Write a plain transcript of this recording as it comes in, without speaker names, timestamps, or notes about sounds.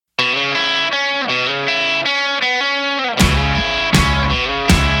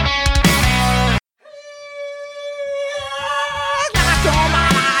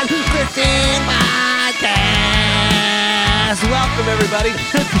everybody.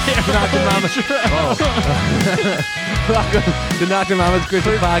 Dr. Mama's. Welcome to Dr. Mama's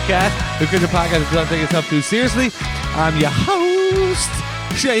Christian Podcast. The Christian Podcast that doesn't take itself too seriously. I'm your host,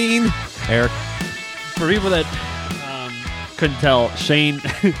 Shane. Eric. For people that couldn't tell, Shane,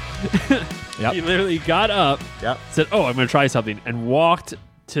 Yep. he literally got up, said, "Oh, I'm going to try something," and walked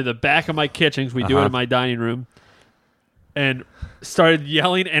to the back of my kitchen, 'cause we do it in my dining room, and started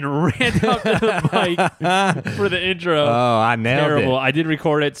yelling and ran up to the mic for the intro. Oh, I nailed Terrible. it. I did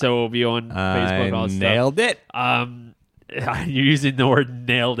record it, so it'll be on Facebook and all that nailed it. stuff. You're using the word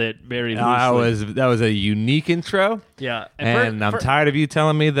 "nailed it" very loosely. That was a unique intro. Yeah, And I'm tired of you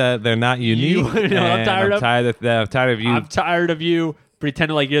telling me that they're not unique. I'm tired of you. I'm tired of you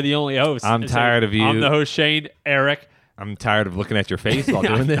pretending like you're the only host. I'm tired of you. I'm the host, Shane. Eric. I'm tired of looking at your face while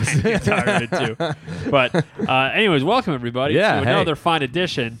doing this. I'm tired of it too. But anyways, welcome everybody to another fine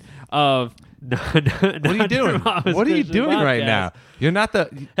edition of. What are you doing? What are you doing right now? You're not the.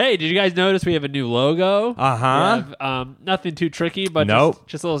 Hey, did you guys notice we have a new logo? Nothing too tricky, but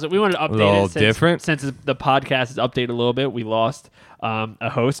just a little. We wanted to update it different since the podcast is updated a little bit. We lost a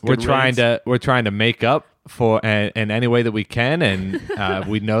host. We're trying to make up for in any way that we can, and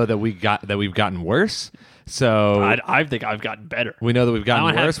we know that we've gotten worse. So I think I've gotten better. We know that we've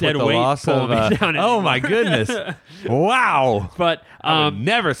gotten worse with the loss of. Oh my goodness! Wow. But I would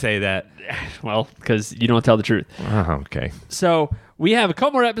never say that. Well, because you don't tell the truth. Okay. So we have a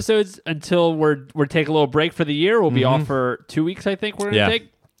couple more episodes until we're taking a little break for the year. We'll be off for 2 weeks, I think we're going to take.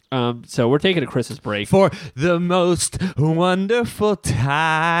 So we're taking a Christmas break. For the most wonderful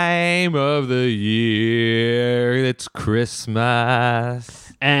time of the year. It's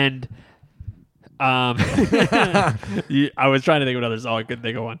Christmas. And I was trying to think of another song. I couldn't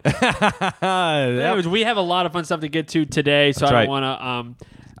think of one. Anyways, we have a lot of fun stuff to get to today, so I don't want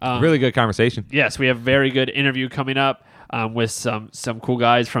to... really good conversation. Yes, we have a very good interview coming up with some cool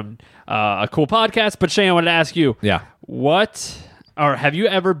guys from a cool podcast. But Shane, I wanted to ask you, have you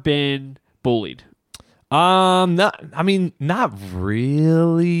ever been bullied? Not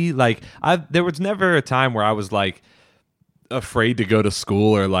really. Like, there was never a time where I was like afraid to go to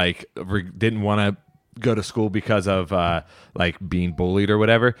school or like didn't want to go to school because of like being bullied or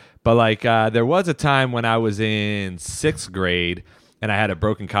whatever. But like there was a time when I was in 6th grade. And I had a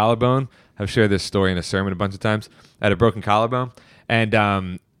broken collarbone. I've shared this story in a sermon a bunch of times. I had a broken collarbone. And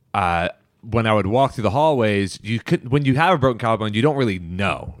when I would walk through the hallways, when you have a broken collarbone, you don't really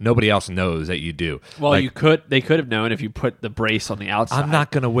know. Nobody else knows that you do. Well, they could have known if you put the brace on the outside. I'm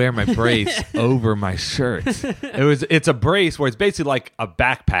not going to wear my brace over my shirt. It's a brace where it's basically like a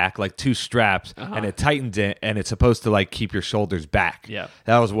backpack, like 2 straps, and it tightens it, and it's supposed to like keep your shoulders back. Yeah.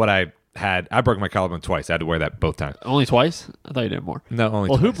 That was what I had. I broke my collarbone twice. I had to wear that both times. Only twice? I thought you did more. No, only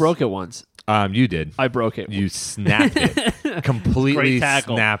twice. Well, who broke it once? You did. I broke it. You snapped it. Completely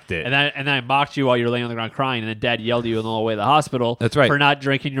snapped it. And then I mocked you while you were laying on the ground crying, and then Dad yelled at you on the way to the hospital. That's right. For not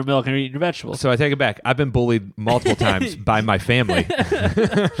drinking your milk and eating your vegetables. So I take it back. I've been bullied multiple times by my family.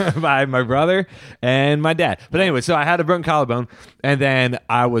 By my brother and my dad. But anyway, so I had a broken collarbone, and then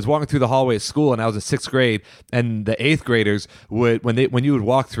I was walking through the hallway at school, and I was in 6th grade, and the 8th graders would, when you would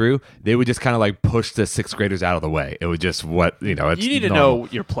walk through, they would just kind of like push the 6th graders out of the way. It was just it's you need to normal. know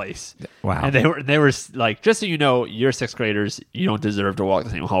your place. Wow. And they were like, just so you know, you're 6th graders, you don't deserve to walk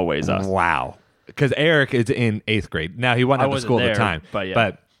the same hallway as us. Wow. Because Eric is in 8th grade. Now, he wasn't at the school at the time,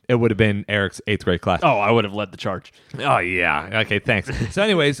 but it would have been Eric's 8th grade class. Oh, I would have led the charge. Oh, yeah. Okay, thanks. So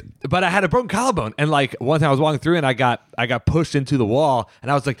anyways, but I had a broken collarbone, and like one time I was walking through, and I got pushed into the wall, and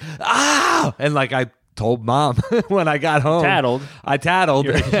I was like, ah! And like I told Mom when I got home. I tattled.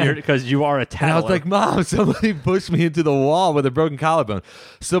 Because you are a tattler. And I was like, Mom, somebody pushed me into the wall with a broken collarbone.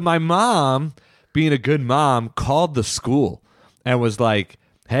 So my mom, being a good mom, called the school and was like,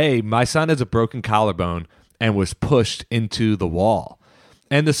 hey, my son has a broken collarbone and was pushed into the wall.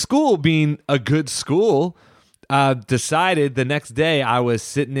 And the school, being a good school, decided the next day I was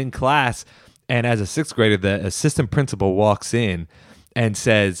sitting in class, and as a 6th grader, the assistant principal walks in and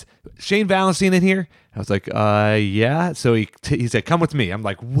says, Shane Valenstein in here? I was like, yeah. So he said, come with me. I'm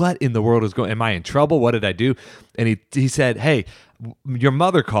like, what in the world is going on? Am I in trouble? What did I do? And he said, hey, your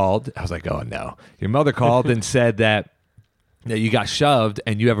mother called. I was like, oh, no. Your mother called and said that you got shoved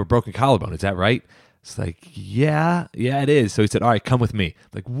and you have a broken collarbone. Is that right? It's like, yeah, it is. So he said, all right, come with me.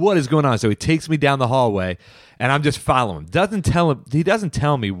 Like, what is going on? So he takes me down the hallway, and I'm just following. He doesn't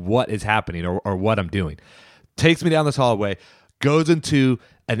tell me what is happening or what I'm doing. Takes me down this hallway, goes into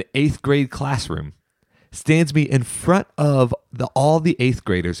an 8th grade classroom, stands me in front of all the 8th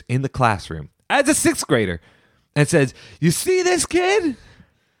graders in the classroom as a 6th grader, and says, you see this kid?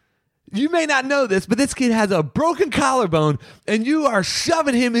 You may not know this, but this kid has a broken collarbone, and you are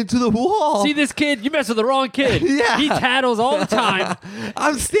shoving him into the wall. See this kid? You mess with the wrong kid. Yeah. He tattles all the time.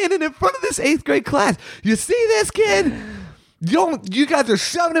 I'm standing in front of this 8th grade class. You see this kid? You guys are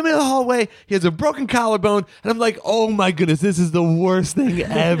shoving him in the hallway. He has a broken collarbone, and I'm like, oh my goodness, this is the worst thing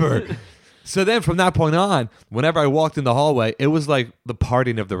ever. So then from that point on, whenever I walked in the hallway, it was like the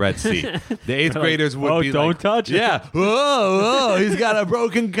parting of the Red Sea. The 8th graders would be don't like, touch it. Yeah. Whoa, he's got a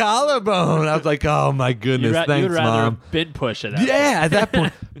broken collarbone. I was like, oh my goodness, You'd thanks, rather Mom. have been pushed at that Yeah, at that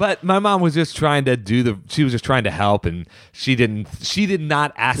point. But my mom was just trying to she was just trying to help, and she did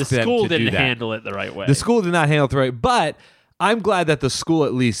not ask The them school to do didn't that. handle it the right way. The school did not handle it right, but I'm glad that the school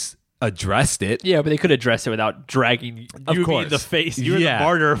at least addressed it. Yeah, but they could address it without dragging Of you course. in the face. You're Yeah. the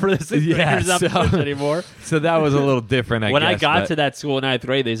martyr for this. Yeah, Not so- pushed anymore. So that was a little different, When guess. I got but- to that school in 9th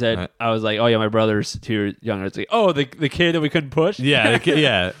grade, they said, Right. I was like, oh yeah, my brother's 2 years younger. It's like, oh, the kid that we couldn't push? the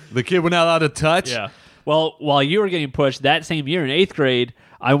kid we're not allowed to touch. Yeah. Well, while you were getting pushed, that same year in 8th grade,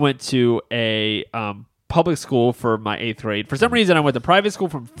 I went to a public school for my 8th grade. For some reason, I went to private school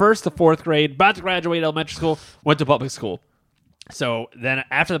from 1st to 4th grade, about to graduate elementary school, went to public school. So then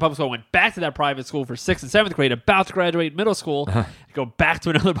after the public school, I went back to that private school for 6th and 7th grade, about to graduate middle school, go back to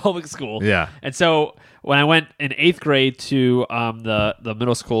another public school. Yeah. And so when I went in 8th grade to the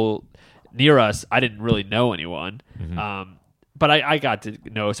middle school near us, I didn't really know anyone. But I got to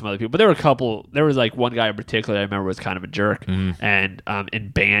know some other people. But there were a couple. There was like one guy in particular I remember was kind of a jerk. And in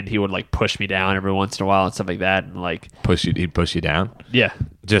band, he would like push me down every once in a while and stuff like that. And like, He'd push you down yeah.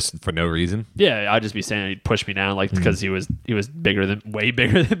 just for no reason. Yeah, I'd just be saying he'd push me down like because he was way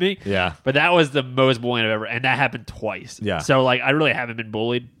bigger than me. Yeah. But that was the most bullying I've ever, and that happened twice. Yeah. So like I really haven't been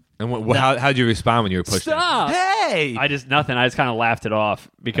bullied. And how'd you respond when you were pushed down? Stop! Hey! Nothing. I just kind of laughed it off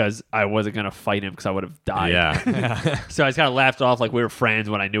because I wasn't gonna fight him because I would have died. Yeah. So I just kind of laughed it off like we were friends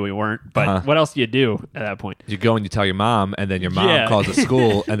when I knew we weren't. But what else do you do at that point? You go and you tell your mom, and then your mom Yeah. calls the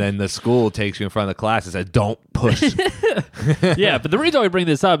school, and then the school takes you in front of the class and says, "Don't push." Yeah, but the reason I bring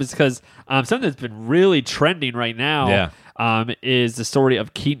this up is because something that's been really trending right now is the story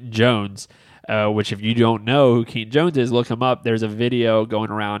of Keaton Jones, which if you don't know who Keaton Jones is, look him up. There's a video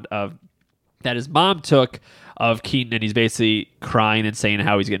going around of that his mom took of Keaton, and he's basically crying and saying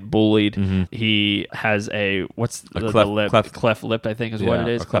how he's getting bullied. He has the cleft lip, I think is what it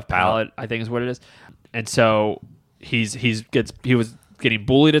is. or Cleft palate, I think is what it is. And so he was getting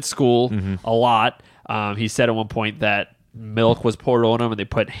bullied at school a lot. He said at one point that milk was poured on him and they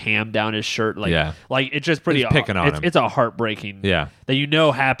put ham down his shirt. Like it's just pretty. He's picking on him. It's a heartbreaking. Yeah.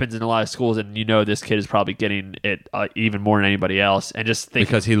 That happens in a lot of schools, and this kid is probably getting it even more than anybody else. And just think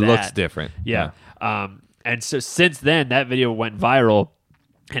because he looks different. Yeah. And so since then, that video went viral,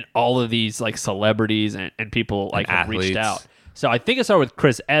 and all of these like celebrities and people like have reached athletes. out. So I think it started with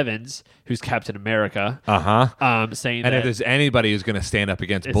Chris Evans, who's Captain America. Saying And that if there's anybody who's going to stand up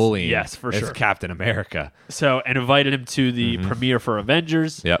against bullying, yes, for it's sure. Captain America. So, and invited him to the premiere for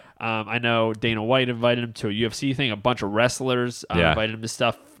Avengers. Yep. I know Dana White invited him to a UFC thing. A bunch of wrestlers Yeah. invited him to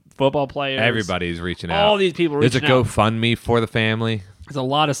stuff. Football players. Everybody's reaching out. All these people There's reaching a out. GoFundMe for the family. There's a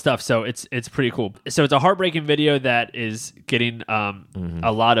lot of stuff, so it's pretty cool. So it's a heartbreaking video that is getting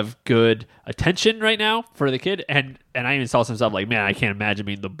a lot of good attention right now for the kid, and I even saw some stuff like, man, I can't imagine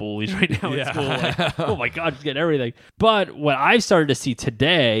being the bullies right now in school. Like, oh my god, just get everything. But what I started to see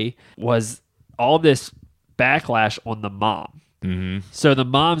today was all this backlash on the mom. So the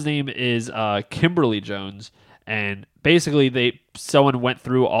mom's name is Kimberly Jones. And basically, someone went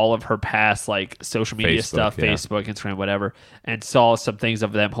through all of her past like social media stuff, Facebook, Instagram, whatever, and saw some things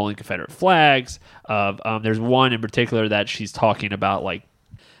of them holding Confederate flags. There's one in particular that she's talking about like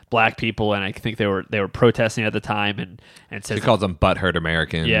black people, and I think they were protesting at the time, and says She calls them butthurt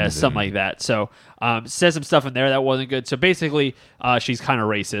Americans. yeah, something like that. So says some stuff in there that wasn't good. So basically, she's kind of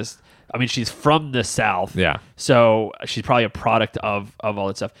racist. I mean, she's from the South. Yeah. So she's probably a product of all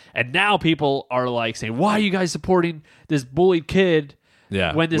that stuff. And now people are like saying, why are you guys supporting this bullied kid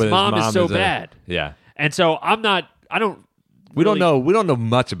Yeah. when this When his mom is so is bad? Yeah. And so We don't know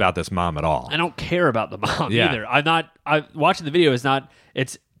much about this mom at all. I don't care about the mom Yeah. either. Watching the video is not,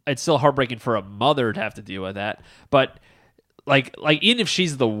 it's still heartbreaking for a mother to have to deal with that. But like even if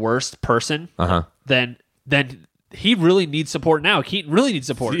she's the worst person, then he really needs support now. Keaton really needs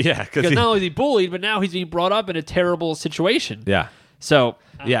support. Yeah, because not only is he bullied, but now he's being brought up in a terrible situation. Yeah. So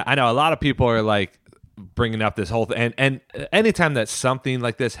Yeah, I know. A lot of people are like, bringing up this whole thing. And anytime that something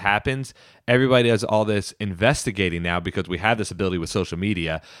like this happens, everybody does all this investigating now because we have this ability with social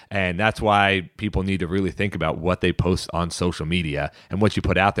media. And that's why people need to really think about what they post on social media and what you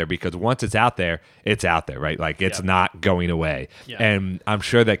put out there, because once it's out there, right? Like it's not going away. Yeah. And I'm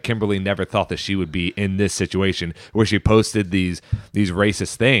sure that Kimberly never thought that she would be in this situation where she posted these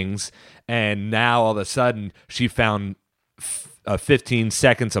racist things. And now all of a sudden she found 15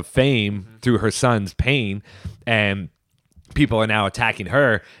 seconds of fame through her son's pain, and people are now attacking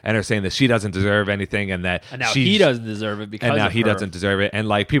her and are saying that she doesn't deserve anything, and that now he doesn't deserve it because and now of he her. doesn't deserve it, and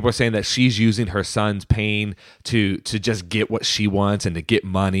like people are saying that she's using her son's pain to just get what she wants and to get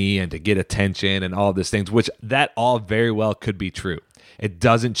money and to get attention and all these things, which that all very well could be true. It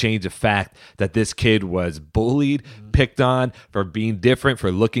doesn't change the fact that this kid was bullied, picked on for being different,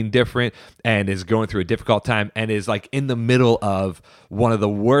 for looking different, and is going through a difficult time and is like in the middle of one of the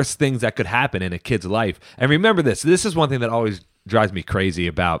worst things that could happen in a kid's life. And remember this is one thing that always drives me crazy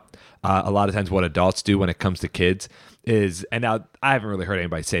about a lot of times what adults do when it comes to kids is, and now I haven't really heard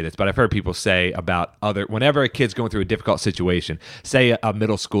anybody say this, but I've heard people say about whenever a kid's going through a difficult situation, say a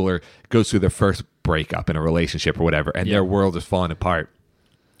middle schooler goes through their first breakup in a relationship or whatever, and their world is falling apart.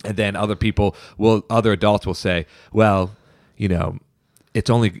 And then other adults will say, well, you know,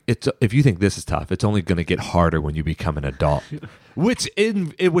 if you think this is tough, it's only going to get harder when you become an adult, which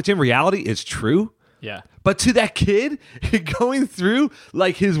in reality is true. Yeah. But to that kid going through,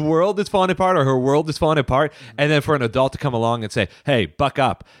 like, his world is falling apart or her world is falling apart, and then for an adult to come along and say, hey, buck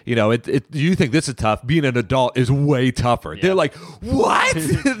up. You know, you think this is tough. Being an adult is way tougher. Yeah. They're like, what?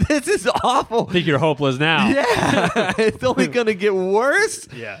 This is awful. I think you're hopeless now. Yeah. It's only going to get worse.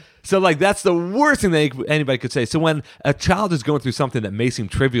 Yeah. So, like, that's the worst thing that anybody could say. So when a child is going through something that may seem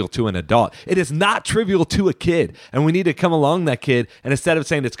trivial to an adult, it is not trivial to a kid. And we need to come along that kid, and instead of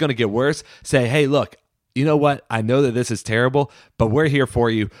saying it's going to get worse, say, hey, look, you know what? I know that this is terrible, but we're here for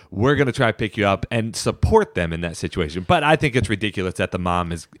you. We're going to try to pick you up and support them in that situation. But I think it's ridiculous that the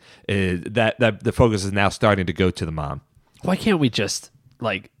mom is that the focus is now starting to go to the mom. Why can't we just,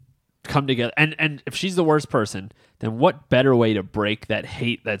 like, come together? And if she's the worst person, then what better way to break that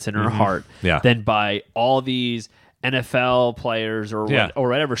hate that's in her heart than by all these NFL players or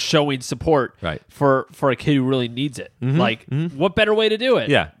whatever showing support for a kid who really needs it? Like, what better way to do it?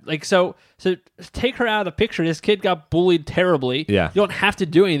 Yeah. Like, so take her out of the picture. This kid got bullied terribly. Yeah. You don't have to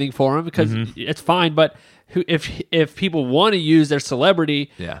do anything for him because it's fine. But if people want to use their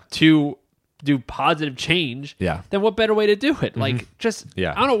celebrity to do positive change, then what better way to do it? Like, just,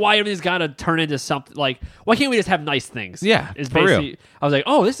 I don't know why everything's got to turn into something. Like, why can't we just have nice things? Yeah, is for basically, real. I was like,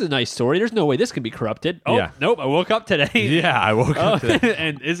 oh, this is a nice story. There's no way this can be corrupted. Oh, nope, I woke up today. Yeah, I woke up today.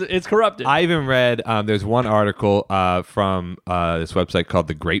 And it's corrupted. I even read, there's one article from this website called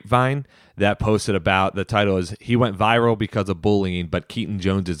The Grapevine that posted about, the title is, he went viral because of bullying, but Keaton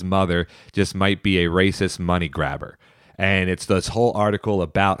Jones's mother just might be a racist money grabber. And it's this whole article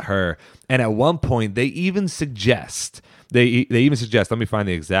about her. And at one point, they even suggest, let me find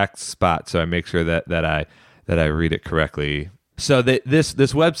the exact spot so I make sure that I read it correctly. So this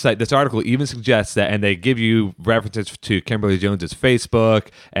website, this article even suggests that, and they give you references to Kimberly Jones's Facebook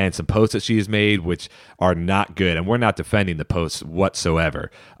and some posts that she's made, which are not good. And we're not defending the posts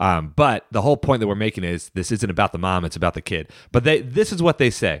whatsoever. But the whole point that we're making is this isn't about the mom, it's about the kid. But this is what they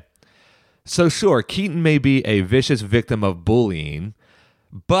say. So sure, Keaton may be a vicious victim of bullying,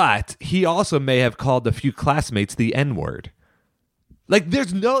 but he also may have called a few classmates the N-word. Like,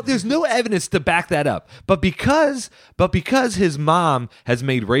 there's no evidence to back that up. But because his mom has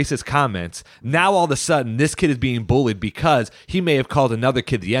made racist comments, now all of a sudden this kid is being bullied because he may have called another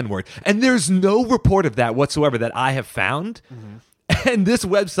kid the N-word. And there's no report of that whatsoever that I have found. And this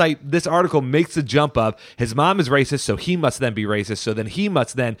website, this article makes the jump up. His mom is racist, so he must then be racist. So then he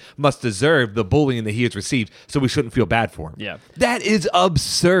must deserve the bullying that he has received. So we shouldn't feel bad for him. Yeah, that is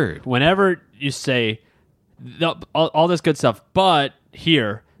absurd. Whenever you say all this good stuff, but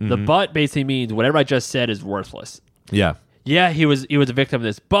here the but basically means whatever I just said is worthless. Yeah. Yeah, he was a victim of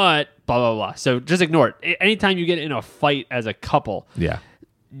this, but blah blah blah. So just ignore it. Anytime you get in a fight as a couple,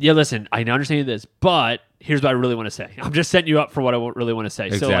 listen, I understand this, but here's what I really want to say. I'm just setting you up for what I really want to say.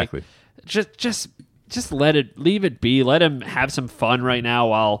 Exactly. So, like, just leave it be. Let him have some fun right now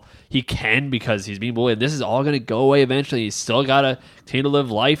while he can, because he's being bullied. This is all going to go away eventually. He's still got to continue to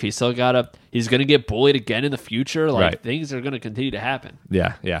live life. He's going to get bullied again in the future. Like, things are going to continue to happen.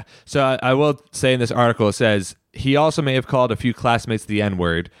 Yeah, yeah. So I will say in this article, it says, he also may have called a few classmates the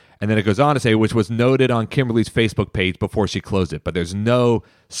N-word. And then it goes on to say, which was noted on Kimberly's Facebook page before she closed it. But there's no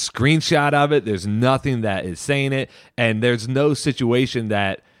screenshot of it. There's nothing that is saying it. And there's no situation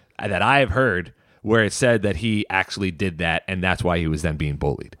that I have heard where it said that he actually did that, and that's why he was then being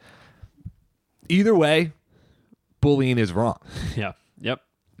bullied. Either way, bullying is wrong. Yeah. Yep.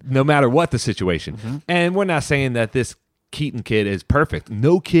 No matter what the situation. Mm-hmm. And we're not saying that this Keaton kid is perfect.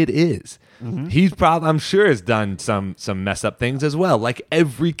 No kid is. He's probably, I'm sure, has done some mess up things as well, like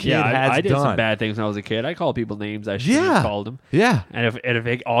every kid has I did done. some bad things when I was a kid. I called people names I shouldn't have called them. Yeah. And if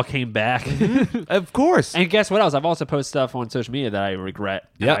it all came back. Of course. And guess what else? I've also posted stuff on social media that I regret.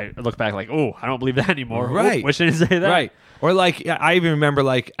 Yep. And I look back like, oh, I don't believe that anymore. Right. Oh, wish I didn't say that. Right. Or like, I even remember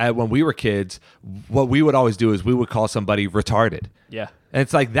like when we were kids, what we would always do is we would call somebody retarded. Yeah. And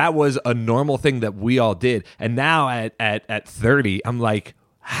it's like that was a normal thing that we all did. And now at 30, I'm like,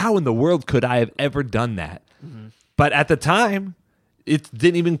 how in the world could I have ever done that? But at the time, it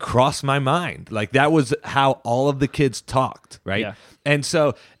didn't even cross my mind. Like that was how all of the kids talked, right? Yeah. And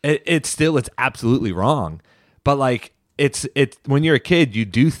so it's absolutely wrong. But like it's when you're a kid, you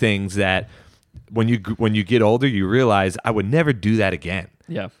do things that when you get older, you realize I would never do that again.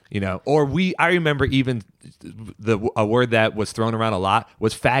 Yeah. You know, or I remember even a word that was thrown around a lot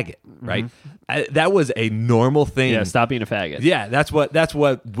was faggot, right? That was a normal thing. Yeah, stop being a faggot. Yeah, that's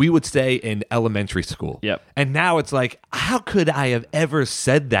what we would say in elementary school. Yep. And now it's like, how could I have ever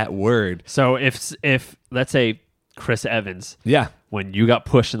said that word? So if let's say Chris Evans, Yeah. when you got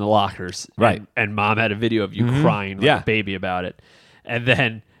pushed in the lockers, Right. and mom had a video of you crying like Yeah. a baby about it, and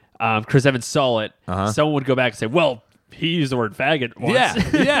then Chris Evans saw it, someone would go back and say, well, he used the word faggot once.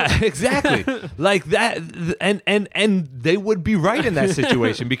 Yeah, exactly. Like that, and they would be right in that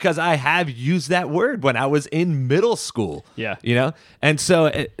situation because I have used that word when I was in middle school. Yeah. You know? And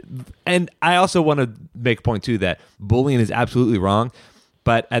so, and I also want to make a point too that bullying is absolutely wrong,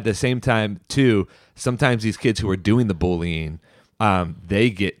 but at the same time too, sometimes these kids who are doing the bullying, they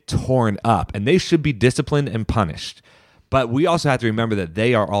get torn up and they should be disciplined and punished. But we also have to remember that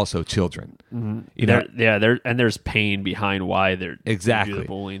they are also children. You know, and there's pain behind why they're Exactly. do the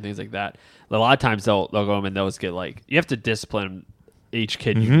bullying, things like that. A lot of times they'll go home and those get like, you have to discipline each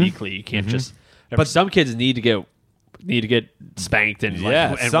kid uniquely. You can't just. But some kids need to get spanked and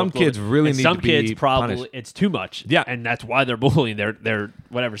Yeah, and some looked kids at. really and need some to be kids probably punished. it's too much. Yeah. And that's why they're bullying. They're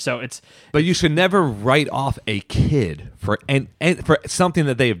whatever. So it's but you should never write off a kid for and for something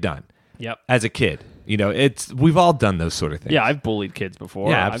that they have done. Yep. As a kid, you know, we've all done those sort of things. Yeah, I've bullied kids before.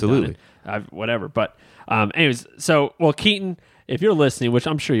 Yeah, absolutely. I've whatever. But anyways, so Keaton, if you're listening, which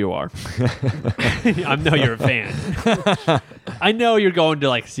I'm sure you are, I know you're a fan. I know you're going to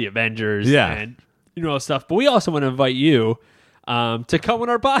like see Avengers and stuff, but we also want to invite you to come on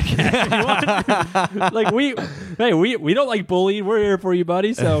our podcast. Like we don't like bullying. We're here for you,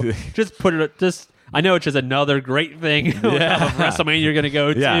 buddy. So I know it's just another great thing of WrestleMania you're going to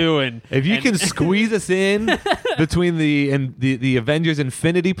go to, and if you can squeeze us in between the Avengers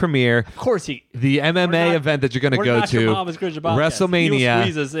Infinity premiere, of course the MMA event that you're going to go to, WrestleMania,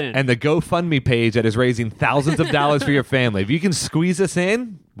 squeeze us in. and the GoFundMe page that is raising thousands of dollars for your family. If you can squeeze us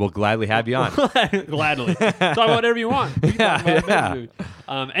in, we'll gladly have you on. Gladly. Talk about whatever you want.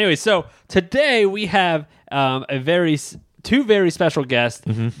 Anyway, so today we have two very special guests.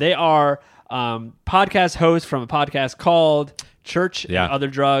 They are podcast hosts from a podcast called Church and Other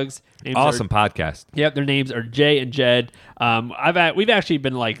Drugs. Awesome podcast. Yep, their names are Jay and Jed. We've actually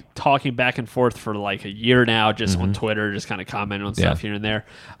been like talking back and forth for like a year now, just on Twitter, just kind of commenting on stuff here and there.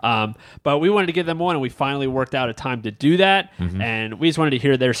 But we wanted to get them on, and we finally worked out a time to do that. And we just wanted to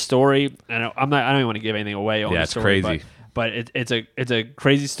hear their story. And I don't even want to give anything away on the story. It's crazy. But it's a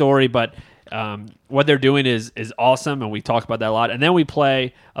crazy story. But what they're doing is awesome, and we talk about that a lot. And then we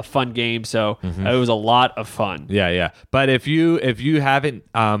play a fun game, so it was a lot of fun. Yeah. But if you haven't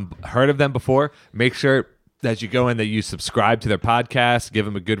heard of them before, make sure that you go in, that you subscribe to their podcast, give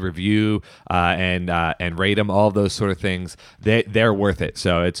them a good review, and rate them. All those sort of things. They're worth it.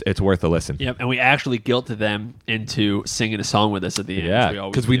 So it's worth a listen. Yep, and we actually guilted them into singing a song with us at the end. Yeah,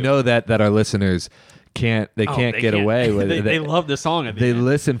 because we know that our listeners can't get away with it. They love the song at the end. end. They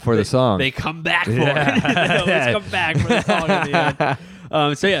listen for the song. They come back for it. Let's come back for the song at the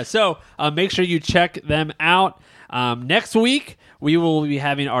end. So make sure you check them out. Next week we will be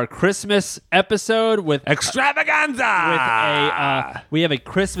having our Christmas episode with Extravaganza. We have a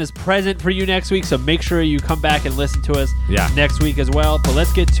Christmas present for you next week, so make sure you come back and listen to us next week as well. So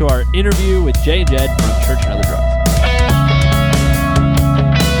let's get to our interview with Jay and Jed from Church and Other Drugs.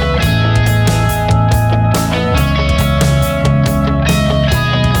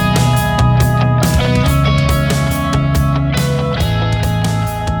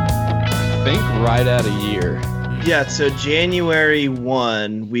 Right at a year. Yeah, so January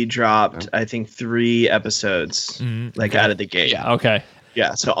 1, we dropped, I think, 3 episodes, out of the gate. Yeah, okay.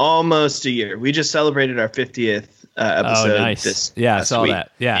 Yeah, so almost a year. We just celebrated our 50th episode. nice. This Yeah, I last saw week.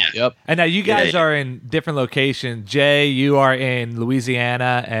 that. Yeah. Yep. And now you guys Yeah. are in different locations. Jay, you are in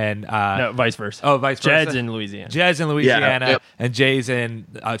Louisiana, and No, vice versa. oh, vice versa. Jed's in Louisiana. Jed's in Louisiana, Yep. and Jay's in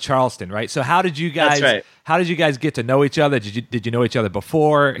Charleston, right? So how did you guys? That's right. How did you guys get to know each other? Did you know each other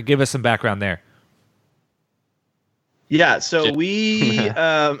before? Give us some background there. Yeah, so we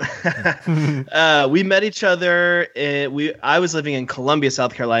we met each other. I was living in Columbia,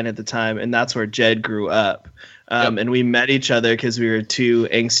 South Carolina at the time, and that's where Jed grew up. And we met each other because we were two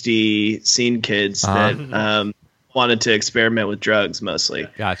angsty scene kids that wanted to experiment with drugs mostly.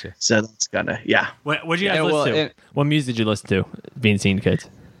 Gotcha. So that's kind of What did you guys Yeah, listen well, to? and- What music did you listen to? Being Scene Kids.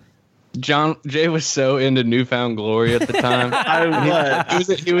 Jay was so into Newfound Glory at the time.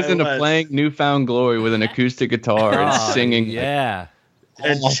 He was into playing Newfound Glory with an acoustic guitar and singing. Yeah.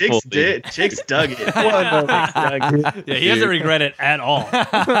 And chicks dug it. Yeah, he doesn't regret it at all.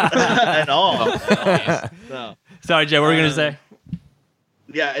 At all. So, Sorry, Jay, what were you gonna say?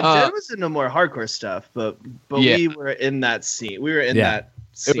 yeah, and Jed was into more hardcore stuff, but Yeah. we were in that scene. We were in Yeah. that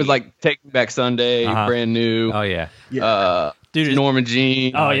scene. It was like Taking Back Sunday, Brand New, Oh yeah. Dude, Norma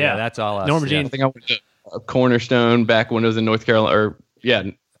Jean. Oh, yeah. That's all. Us. Norma Yeah. Jean. I think I went to Cornerstone back when it was in North Carolina.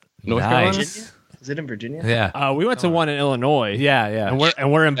 North Carolina. Nice. Is it in Virginia? Yeah. we went to one in Illinois. Yeah. Yeah.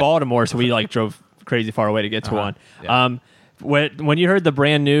 and we're in Baltimore, so we like drove crazy far away to get to one. Yeah. When you heard the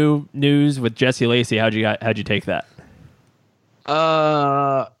Brand New news with Jesse Lacey, how'd you take that?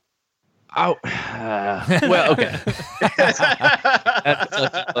 Well, okay.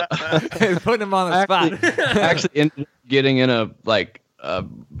 Putting him on the spot. I actually ended up getting in a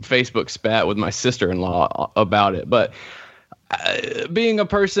Facebook spat with my sister-in-law about it. But being a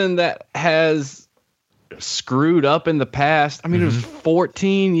person that has screwed up in the past, I mean, it was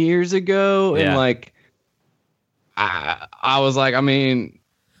 14 years ago, Yeah. and I was like, I mean,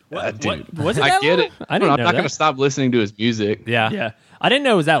 dude, was it I that get long? it. I didn't I'm know not that. going to stop listening to his music. Yeah. Yeah, I didn't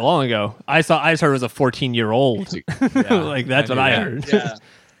know it was that long ago. I just heard it was a 14-year-old. Like that's what I heard. Yeah.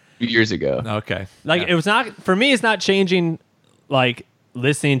 Years ago. Okay. Like it was not for me. It's not changing. Like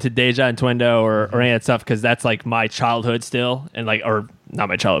listening to Deja and Twendo or any of that stuff because that's like my childhood still, and or not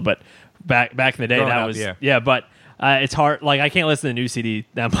my childhood, but back in the day Growing that up, was yeah. But it's hard. Like I can't listen to new CD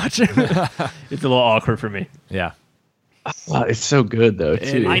that much. It's a little awkward for me. Yeah. Oh, it's so good though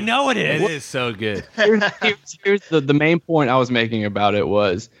too. I know it It is. is so good. Here's the main point I was making about it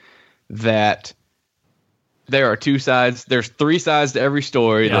was that there are two sides. There's three sides to every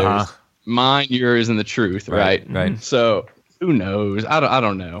story. Uh-huh. There's mine, yours, and the truth. Right. Right. So who knows? I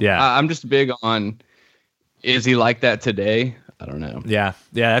don't know. Yeah. I'm just big on. Is he like that today? I don't know. Yeah.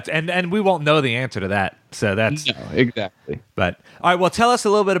 Yeah. That's and we won't know the answer to that. So that's. No, exactly. But all right, well, tell us a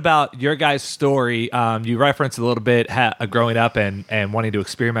little bit about your guys' story. You referenced a little bit growing up and wanting to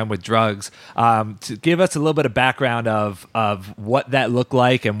experiment with drugs. To give us a little bit of background of what that looked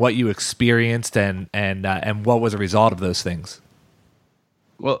like and what you experienced and what was a result of those things.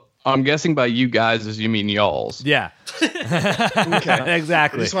 Well, I'm guessing by you guys as you mean y'all's. Yeah, Okay.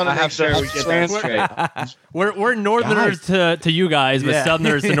 exactly. Just want to make sure we get that straight. We're Northerners to you guys, but Yeah.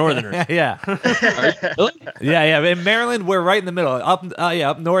 Southerners to Northerners. Yeah, Really? yeah. In Maryland, we're right in the middle.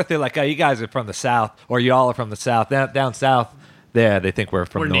 Up north, they're like, oh, you guys are from the South, or y'all are from the South. Down south, yeah, they think we're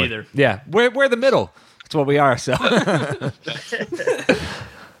from We're north. neither. Yeah, we're the middle. That's what we are. So.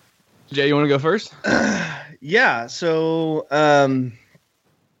 Jay, you want to go first? Yeah. So,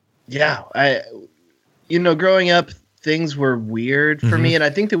 growing up, things were weird for me, and I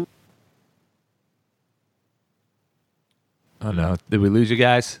think that Oh no! Did we lose you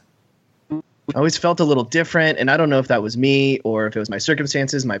guys? I always felt a little different, and I don't know if that was me or if it was my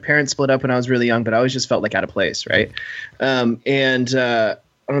circumstances. My parents split up when I was really young, but I always just felt like out of place, right? I'm going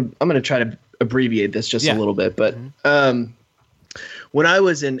to try to abbreviate this just a little bit, but when I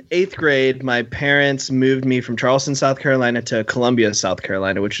was in 8th grade, my parents moved me from Charleston, South Carolina to Columbia, South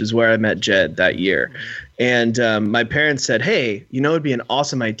Carolina, which is where I met Jed that year. And my parents said, hey, it'd be an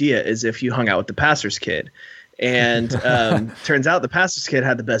awesome idea is if you hung out with the pastor's kid. And turns out the pastor's kid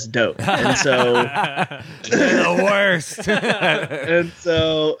had the best dope. And so The worst.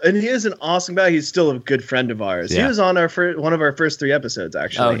 and he is an awesome guy. He's still a good friend of ours. Yeah. He was on one of our first 3 episodes,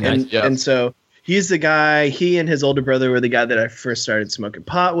 actually. Oh, nice. And so he's the guy. He and his older brother were the guy that I first started smoking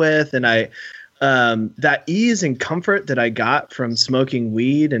pot with, and I that ease and comfort that I got from smoking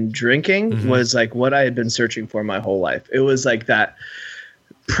weed and drinking was like what I had been searching for my whole life. It was like that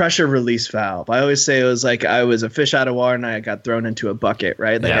pressure release valve. I always say it was like I was a fish out of water and I got thrown into a bucket,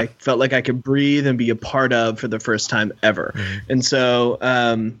 right? Like I felt like I could breathe and be a part of for the first time ever. And so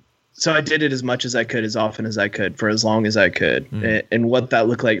so I did it as much as I could, as often as I could, for as long as I could. And what that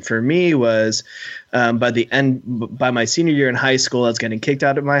looked like for me was, by my senior year in high school, I was getting kicked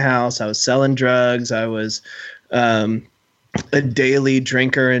out of my house. I was selling drugs. I was a daily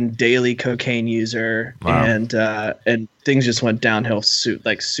drinker and daily cocaine user. Wow. And things just went downhill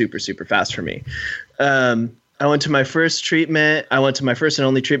super, super fast for me. I went to my first treatment. I went to my first and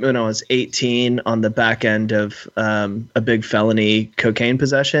only treatment when I was 18 on the back end of a big felony cocaine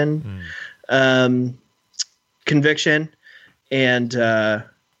possession conviction. And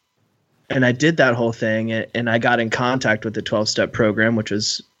I did that whole thing, and I got in contact with the 12-step program, which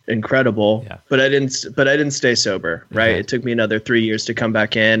was incredible. Yeah. But I didn't stay sober, right? It took me another 3 years to come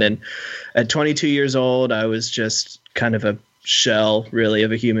back in. And at 22 years old, I was just kind of a shell, really,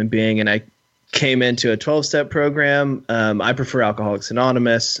 of a human being. And I came into a 12-step program. I prefer Alcoholics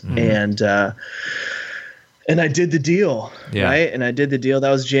Anonymous, and I did the deal, right? And I did the deal.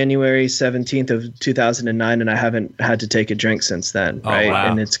 That was January 17th of 2009, and I haven't had to take a drink since then, right?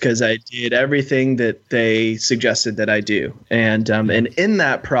 Wow. And it's because I did everything that they suggested that I do. And in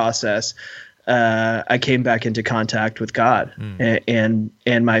that process, I came back into contact with God and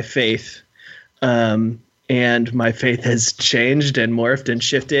my faith. And my faith has changed and morphed and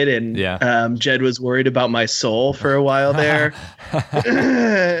shifted. And Jed was worried about my soul for a while there.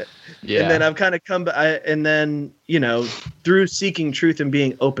 And then I've kind of come back. And then, through seeking truth and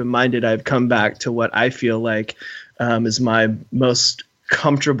being open-minded, I've come back to what I feel like is my most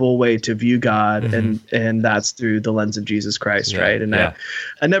comfortable way to view God. And that's through the lens of Jesus Christ, right? And I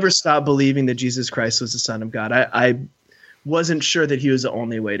never stopped believing that Jesus Christ was the Son of God. I wasn't sure that he was the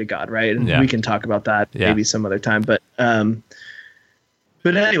only way to God, right? And we can talk about that maybe some other time. But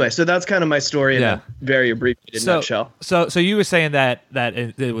anyway, so that's kind of my story in a very abbreviated nutshell. So you were saying that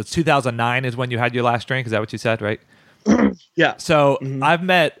it was 2009 is when you had your last drink. Is that what you said, right? Yeah. So I've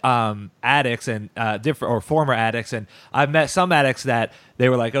met addicts and different or former addicts, and I've met some addicts that they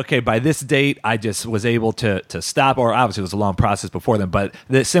were like, okay, by this date, I just was able to stop. Or obviously, it was a long process before then, but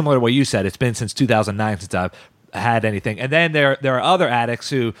similar to what you said, it's been since 2009 since I've had anything. And then there are other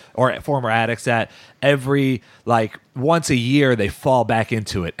addicts or former addicts that every once a year they fall back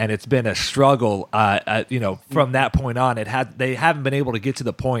into it, and it's been a struggle from that point on. They haven't been able to get to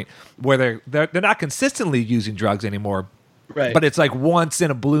the point where they're not consistently using drugs anymore. Right. But it's like once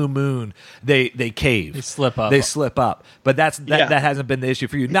in a blue moon they cave. They slip up. But that hasn't been the issue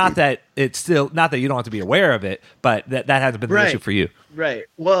for you. Not that you don't have to be aware of it, but that hasn't been the issue for you. Right.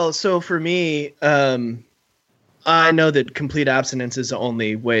 Well, so for me, I know that complete abstinence is the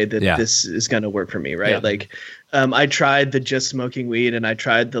only way that this is going to work for me, right? I tried the just smoking weed and I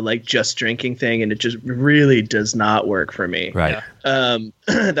tried the just drinking thing, and it just really does not work for me. Right.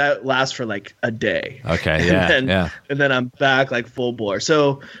 That lasts for a day. Okay. Yeah. And then I'm back full bore.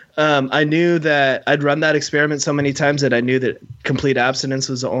 So I knew that I'd run that experiment so many times that I knew that complete abstinence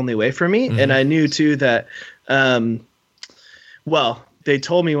was the only way for me. And I knew too that, they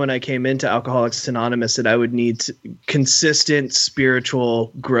told me when I came into Alcoholics Anonymous that I would need consistent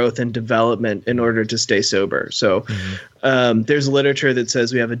spiritual growth and development in order to stay sober. So there's literature that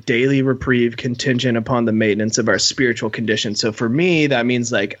says we have a daily reprieve contingent upon the maintenance of our spiritual condition. So for me, that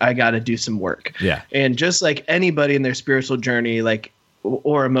means I got to do some work. Yeah. And just like anybody in their spiritual journey,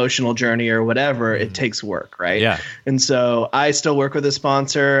 or emotional journey or whatever, it takes work, right? Yeah. And so I still work with a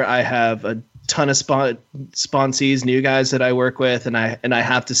sponsor. I have a ton of sponsees, new guys that I work with, and I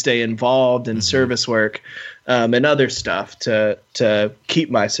have to stay involved in service work and other stuff to keep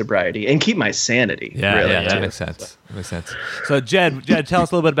my sobriety and keep my sanity. Yeah, really, that makes sense. That makes sense. So Jed, tell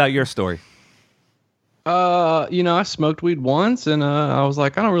us a little bit about your story. I smoked weed once, and I was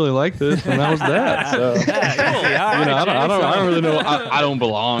like, I don't really like this, and that was that. So, I don't really know. I don't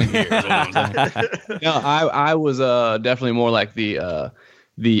belong here. Is what I'm saying. No, I was definitely more like the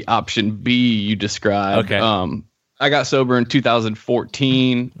option B you described. Okay. I got sober in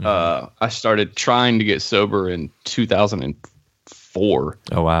 2014. I started trying to get sober in 2004.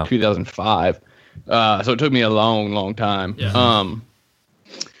 Oh wow. 2005. So it took me a long, long time. Yeah.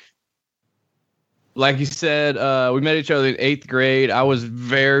 Like you said, we met each other in 8th grade. I was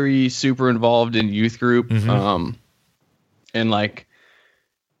very super involved in youth group, and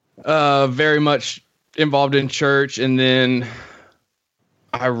very much involved in church. And then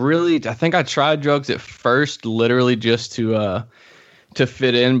I think I tried drugs at first, literally just to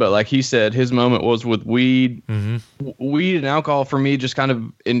fit in. But like he said, his moment was with weed. Weed and alcohol for me just kind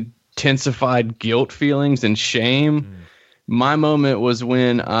of intensified guilt feelings and shame. My moment was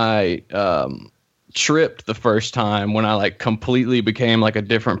when I tripped the first time, when I completely became a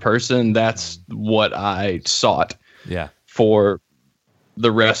different person. That's what I sought for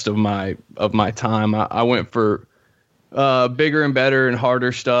the rest of my time. I went for bigger and better and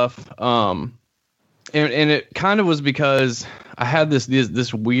harder stuff. And it kind of was because I had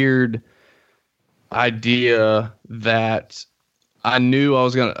this weird idea that I knew I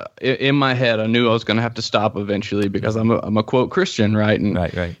was in my head, I knew I was gonna have to stop eventually because I'm a quote Christian, right? And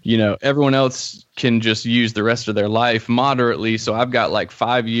Right. you know, everyone else can just use the rest of their life moderately. So I've got like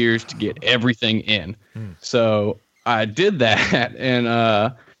 5 years to get everything in. So I did that,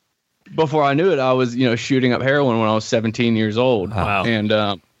 and before I knew it, I was shooting up heroin when I was 17 years old. Wow.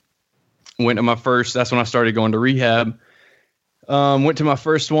 And went to my first. That's when I started going to rehab. Went to my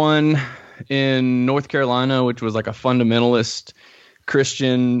first one in North Carolina, which was like a fundamentalist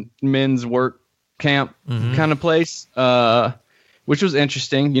Christian men's work camp kind of place, which was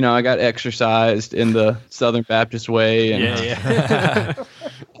interesting. You know, I got exercised in the Southern Baptist way, and Yeah.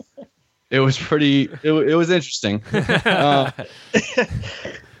 it was pretty. It was interesting.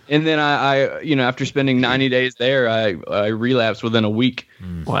 And then I after spending 90 days there, I relapsed within a week.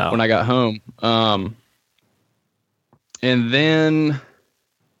 Wow. When I got home. And then,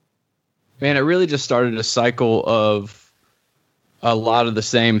 man, it really just started a cycle of a lot of the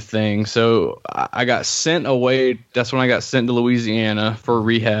same thing. So I got sent away. That's when I got sent to Louisiana for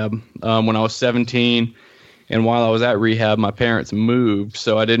rehab when I was 17. And while I was at rehab, my parents moved.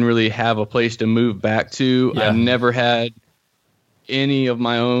 So I didn't really have a place to move back to. Yeah. I never had any of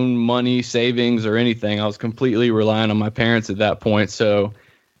my own money, savings, or anything. I was completely relying on my parents at that point. So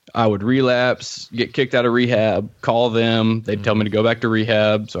I would relapse, get kicked out of rehab, call them. They'd tell me to go back to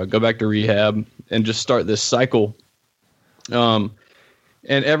rehab. So I'd go back to rehab and just start this cycle. And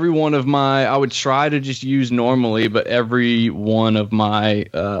every one of I would try to just use normally, but every one of my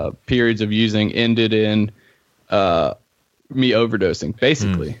periods of using ended in me overdosing,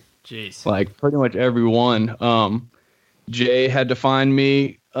 basically. Jeez. Like pretty much every one. Jay had to find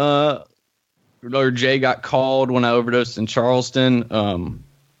me, or Jay got called when I overdosed in Charleston.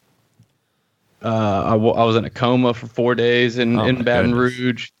 I was in a coma for 4 days in Baton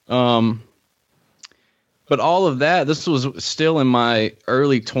Rouge. But all of that, this was still in my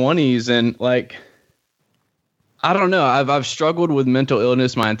early 20s, and like, I don't know. I've struggled with mental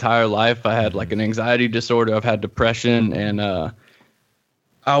illness my entire life. I had like an anxiety disorder. I've had depression, and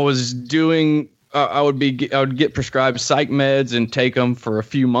I was doing. I would get prescribed psych meds and take them for a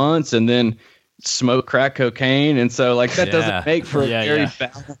few months, and then smoke crack cocaine. And so like that doesn't make for a very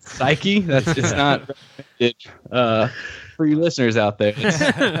balanced psyche. It's not recommended for you listeners out there.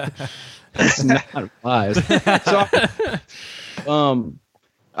 It's not wise. So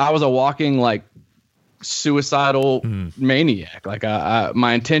I was a walking like suicidal maniac. Like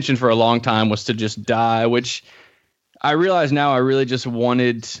my intention for a long time was to just die, which I realize now I really just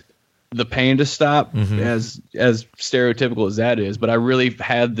wanted the pain to stop, as stereotypical as that is. But I really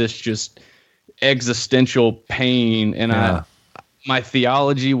had this just existential pain, and my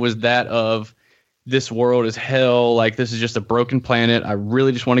theology was that of this world is hell. Like, this is just a broken planet. I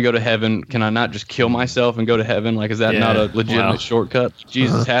really just want to go to heaven. Can I not just kill myself and go to heaven? Like, is that not a legitimate shortcut?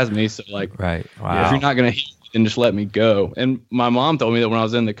 Jesus has me. So like, Right. Wow. if you're not going to heal, then just let me go. And my mom told me that when I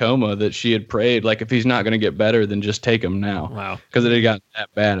was in the coma that she had prayed, like, if he's not going to get better, then just take him now. Wow. Because it had gotten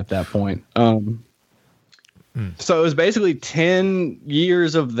that bad at that point. So it was basically 10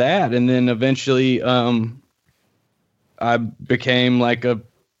 years of that. And then eventually I became like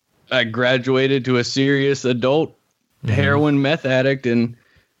I graduated to a serious adult heroin meth addict and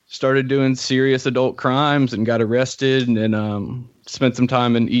started doing serious adult crimes and got arrested, and then spent some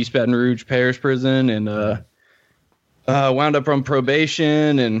time in East Baton Rouge Parish Prison, and wound up on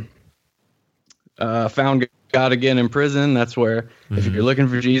probation, and found God again in prison. That's where, if you're looking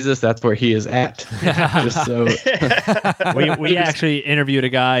for Jesus, that's where he is at. Just so we actually interviewed a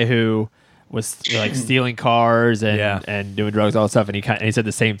guy who was like stealing cars and doing drugs, all that stuff, and he said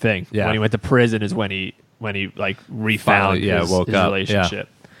the same thing. Yeah. When he went to prison is when he like refound his relationship.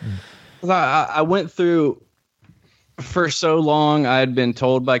 I went through, for so long, I had been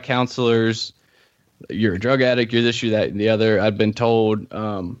told by counselors, you're a drug addict, you're this, you're that, and the other. I'd been told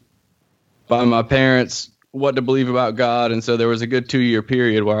by my parents what to believe about God. And so there was a good 2-year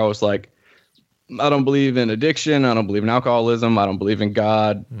period where I was like, I don't believe in addiction. I don't believe in alcoholism. I don't believe in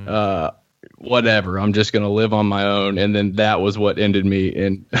God. Whatever. I'm just going to live on my own. And then that was what ended me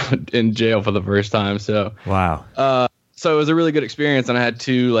in jail for the first time. So, Wow. So it was a really good experience. And I had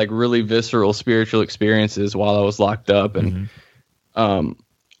 2 like really visceral spiritual experiences while I was locked up. And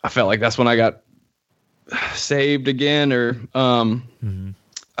I felt like that's when I got saved again, or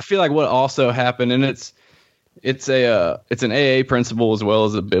I feel like what also happened, and it's it's an AA principle as well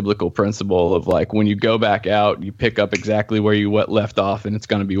as a biblical principle of like when you go back out, you pick up exactly where you left off, and it's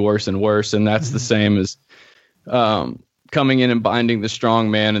going to be worse and worse. And that's the same as coming in and binding the strong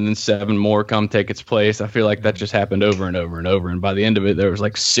man, and then 7 more come take its place. I feel like that just happened over and over and over. And by the end of it, there was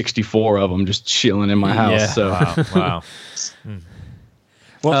like 64 of them just chilling in my house. Yeah. So Wow.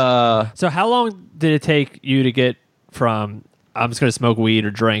 Well, so how long did it take you to get from I'm just gonna smoke weed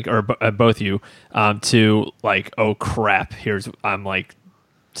or drink or both of you to like, oh crap, I'm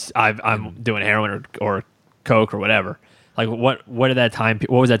doing heroin or coke or whatever? Like what was that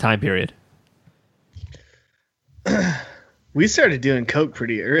time period? We started doing coke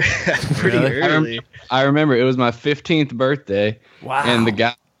pretty early. Early. I remember it was my 15th birthday. Wow. And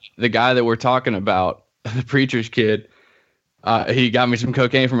the guy that we're talking about, the preacher's kid, he got me some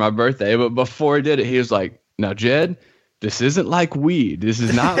cocaine for my birthday. But before he did it, he was like, "Now, Jed, this isn't like weed. This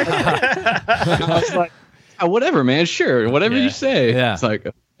is not like." I was like, "Oh, whatever, man. Sure, whatever you say." Yeah. It's like,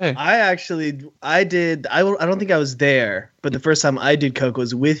 hey. I don't think I was there, but the first time I did coke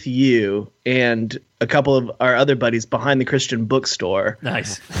was with you and a couple of our other buddies behind the Christian bookstore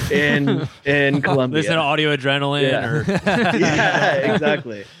Nice. in Columbia. Listen to Audio Adrenaline Yeah,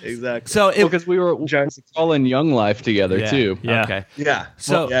 exactly. So because we were all in Young Life together too. Yeah. Okay. Yeah.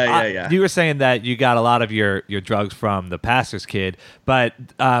 So Yeah. you were saying that you got a lot of your drugs from the pastor's kid, but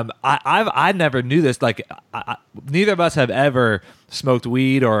I never knew this. Like, neither of us have ever smoked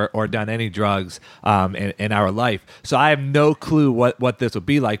weed or done any drugs in our life, so I have no clue what this would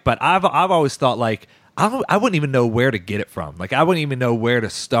be like. But I've always thought like I wouldn't even know where to get it from. Like I wouldn't even know where to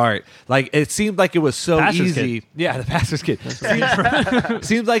start. Like it seemed like it was so Pastor's easy. kid. Yeah, the pastor's kid.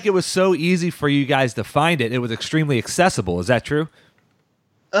 Seems like it was so easy for you guys to find it. It was extremely accessible. Is that true?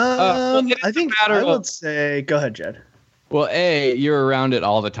 I think I would say. Go ahead, Jed. Well, you're around it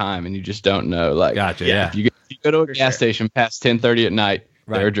all the time, and you just don't know. Like, Gotcha. Yeah. If you go to a gas station past 10:30 at night,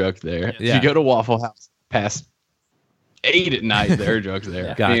 there are drugs there. Yeah. If you go to Waffle House past 8 at night, there are drugs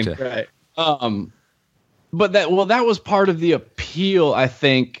there. Gotcha. Right. But that was part of the appeal, I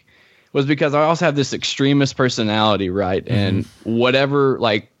think, was because I also have this extremist personality, right? Mm-hmm. And whatever,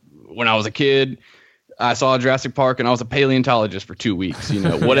 like when I was a kid, I saw Jurassic Park and I was a paleontologist for 2 weeks,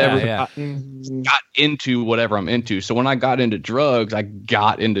 whatever. Yeah. I got into whatever I'm into. So when I got into drugs, I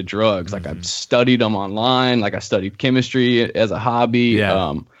got into drugs. Like I studied them online. Like I studied chemistry as a hobby.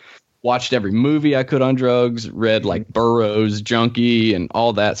 Yeah. Watched every movie I could on drugs, read like Burroughs, Junkie, and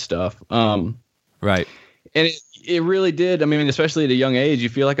all that stuff. Right. And it really did. I mean, especially at a young age, you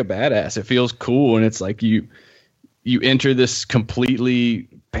feel like a badass. It feels cool. And it's like you enter this completely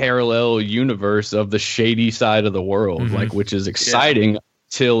parallel universe of the shady side of the world, like, which is exciting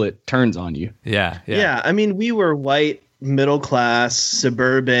till it turns on you. Yeah. I mean, we were white, middle class,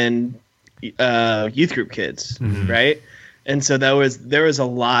 suburban youth group kids, right? And so there was a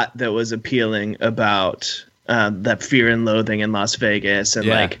lot that was appealing about that fear and loathing in Las Vegas,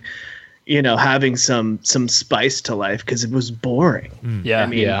 and having some spice to life because it was boring. Yeah. I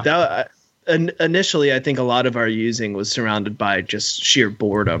mean, initially, I think a lot of our using was surrounded by just sheer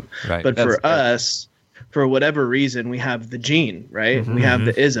boredom. Right. But for us, for whatever reason, we have the gene, right? We have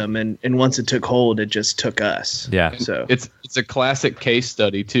the ism, and once it took hold, it just took us. Yeah. So It's a classic case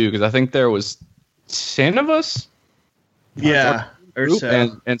study too, because I think there was 10 of us. yeah, or Group,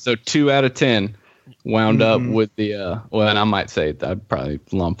 so. and so 2 out of 10 wound up with the and I might say I'd probably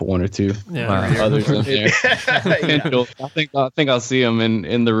lump 1 or 2 others in there. Potential. I think I'll see them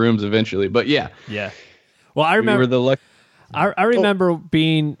in the rooms eventually. But yeah. Well, I We remember were the lucky. I remember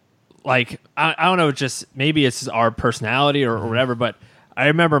being like, I don't know, just maybe it's our personality or whatever, but I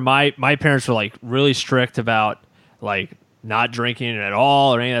remember my parents were like really strict about like not drinking at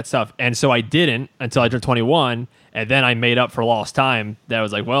all or any of that stuff. And so I didn't until I turned 21. And then I made up for lost time. That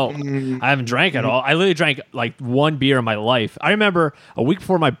was like, well, I haven't drank at all. I literally drank like 1 beer in my life. I remember a week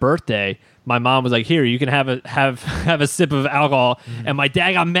before my birthday, my mom was like, "Here, you can have a sip of alcohol." And my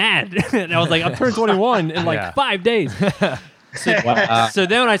dad got mad, and I was like, "I'm turning 21 in like 5 days." So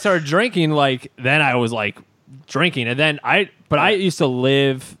then when I started drinking, like then I was like drinking, and then I used to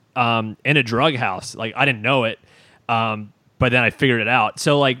live in a drug house. Like I didn't know it, but then I figured it out.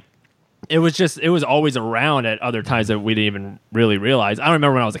 So like. It was always around at other times that we didn't even really realize. I don't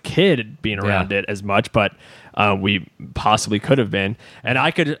remember when I was a kid being around it as much, but we possibly could have been. And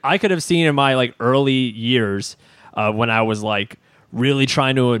I could have seen in my like early years when I was like really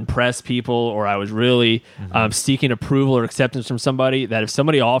trying to impress people, or I was really seeking approval or acceptance from somebody, that if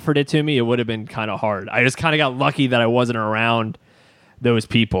somebody offered it to me, it would have been kind of hard. I just kind of got lucky that I wasn't around those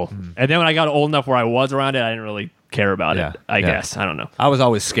people. And then when I got old enough where I was around it, I didn't really care about Yeah. it. I guess. I don't know. I was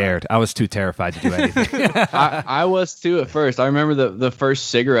always scared. I was too terrified to do anything. I was too at first. I remember the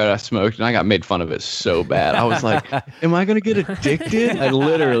first cigarette I smoked, and I got made fun of it so bad. I was like, "Am I gonna get addicted?" I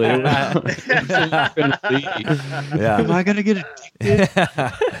literally. Am I gonna get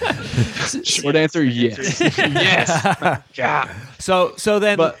addicted? Short answer: yes. Yes. Yeah. So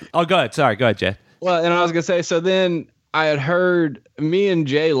then. Go ahead. Sorry. Go ahead, Jay. Well, and I was gonna say, so then I had heard me and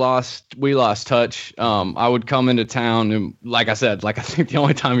Jay lost touch. I would come into town, and like I said, I think the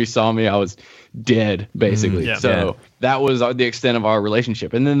only time he saw me, I was dead, basically. So that was the extent of our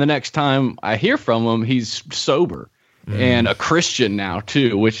relationship. And then the next time I hear from him, he's sober and a Christian now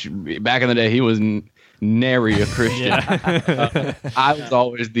too, which back in the day he was nary a Christian. I was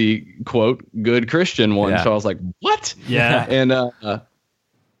always the quote good Christian one. So I was like, what? Yeah. And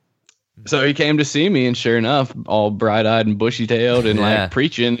so he came to see me, and sure enough, all bright-eyed and bushy-tailed, and like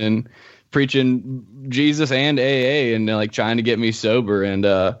preaching Jesus and AA, and like trying to get me sober. And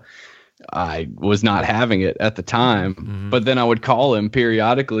I was not having it at the time. But then I would call him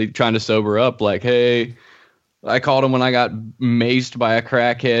periodically, trying to sober up. Like, hey, I called him when I got maced by a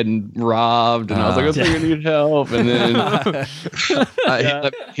crackhead and robbed, and I was like, I think I need help. And then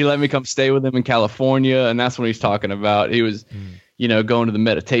he let me come stay with him in California, and that's when he's talking about. He was. Going to the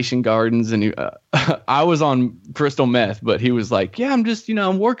meditation gardens, and I was on crystal meth, but he was like, yeah, I'm just,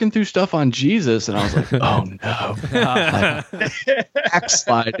 I'm working through stuff on Jesus. And I was like, oh no,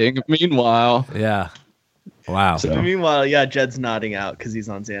 backsliding. Meanwhile. Yeah. Wow. So, meanwhile, Jed's nodding out because he's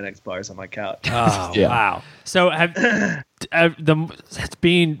on Xanax bars on my couch. Oh, wow. So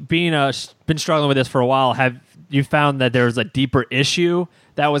been struggling with this for a while. Have you found that there's a deeper issue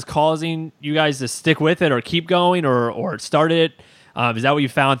that was causing you guys to stick with it or keep going or started it? Is that what you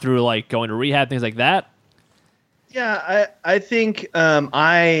found through like going to rehab, things like that? Yeah, I think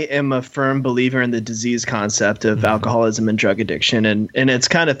I am a firm believer in the disease concept of alcoholism and drug addiction, and it's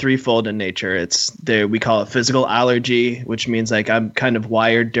kind of threefold in nature. We call it physical allergy, which means like I'm kind of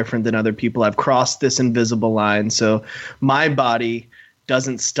wired different than other people. I've crossed this invisible line, so my body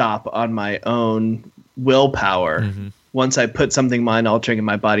doesn't stop on my own willpower. Once I put something mind-altering in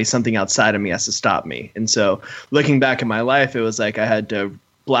my body, something outside of me has to stop me. And so looking back at my life, it was like I had to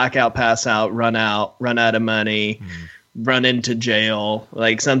black out, pass out, run out of money, run into jail.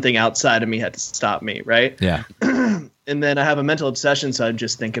 Like something outside of me had to stop me, right? Yeah. And then I have a mental obsession, so I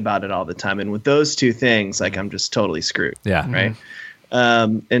just think about it all the time. And with those two things, like I'm just totally screwed. Yeah. Right.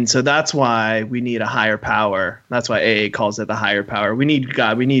 And so that's why we need a higher power. That's why AA calls it the higher power. We need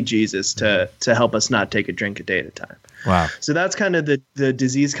God. We need Jesus to help us not take a drink a day at a time. Wow. So that's kind of the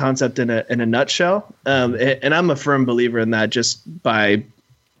disease concept in a nutshell. And I'm a firm believer in that just by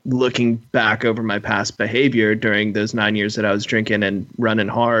looking back over my past behavior during those 9 years that I was drinking and running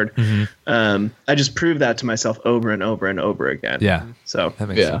hard. I just proved that to myself over and over and over again. Yeah. So that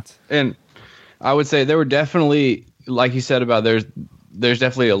makes sense. And I would say there were definitely, like you said about there's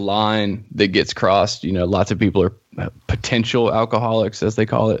definitely a line that gets crossed. Lots of people are potential alcoholics, as they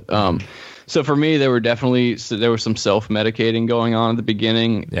call it. So for me, there was some self-medicating going on at the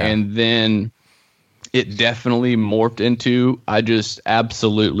beginning, and then it definitely morphed into I just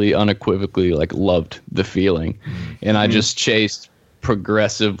absolutely unequivocally like loved the feeling, and I just chased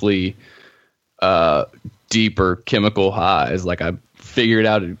progressively deeper chemical highs. Like I figured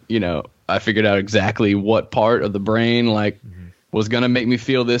out exactly what part of the brain was going to make me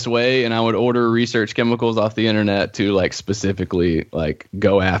feel this way, and I would order research chemicals off the internet to like specifically like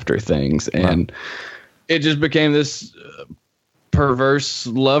go after things, and it just became this perverse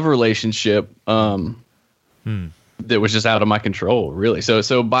love relationship that was just out of my control, really. So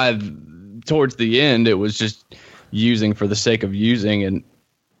towards the end, it was just using for the sake of using, and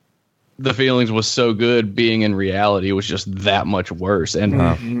the feelings was so good. Being in reality was just that much worse.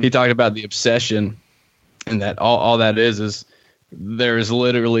 And he talked about the obsession, and that all that is there is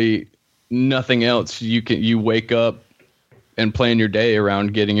literally nothing else. You wake up and plan your day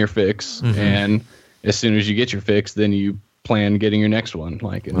around getting your fix, and as soon as you get your fix, then you plan getting your next one.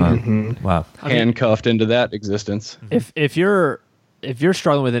 Like Wow. Handcuffed into that existence. If you're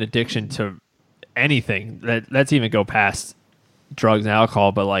struggling with an addiction to anything, let's even go past drugs and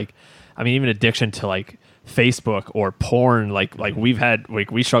alcohol, but like even addiction to like Facebook or porn, like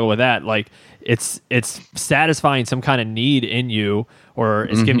we struggle with that. Like it's satisfying some kind of need in you, or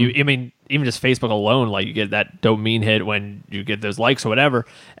it's giving you, I mean, even just Facebook alone, like you get that dopamine hit when you get those likes or whatever,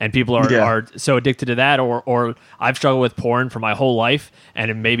 and people are so addicted to that. Or I've struggled with porn for my whole life, and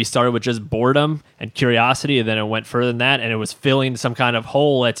it maybe started with just boredom and curiosity, and then it went further than that, and it was filling some kind of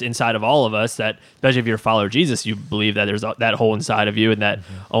hole that's inside of all of us, that especially if you're a follower of Jesus, you believe that there's that hole inside of you, and that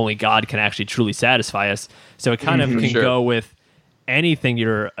only God can actually truly satisfy us. So it kind of can go with anything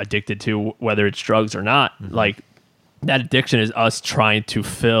you're addicted to, whether it's drugs or not. Like, that addiction is us trying to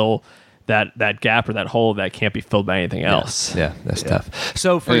fill that gap or that hole that can't be filled by anything else. Yeah, that's tough.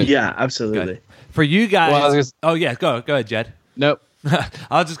 So for absolutely. For you guys, Well, go ahead, Jed. Nope. I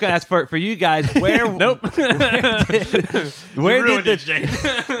was just gonna ask for you guys, where where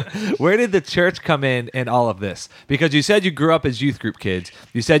did the church come in all of this? Because you said you grew up as youth group kids.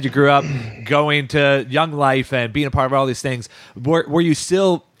 You said you grew up going to Young Life and being a part of all these things. Were you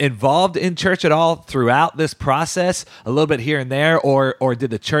still involved in church at all throughout this process, a little bit here and there, or did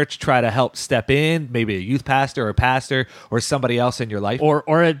the church try to help step in, maybe a youth pastor or a pastor or somebody else in your life?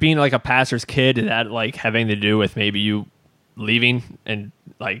 Or it being like a pastor's kid, did that like having to do with maybe you leaving, and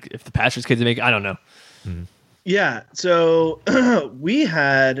like if the pastor's kids make, I don't know. Yeah, so we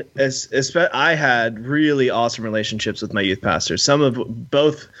had I had really awesome relationships with my youth pastors.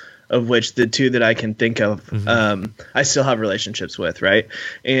 Both of which, the two that I can think of, I still have relationships with, right?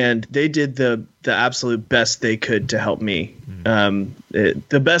 And they did the absolute best they could to help me,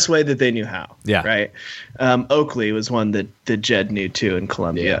 the best way that they knew how. Yeah. Right. Oakley was one that Jed knew too in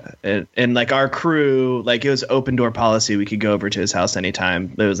Columbia, and like our crew, like it was open door policy. We could go over to his house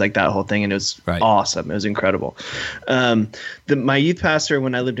anytime. It was like that whole thing, and it was awesome. It was incredible. My youth pastor,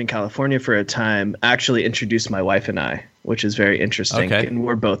 when I lived in California for a time, actually introduced my wife and I, which is very interesting. Okay. And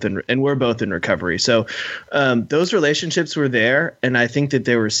we're both in recovery. So those relationships were there, and I think that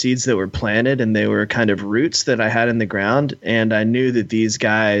there were seeds that were planted, and they were kind of roots that I had in the ground. And I knew that these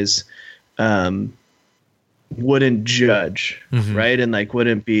guys wouldn't judge, right? And like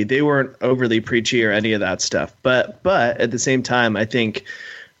they weren't overly preachy or any of that stuff. But at the same time, I think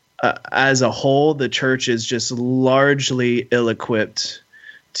as a whole, the church is just largely ill-equipped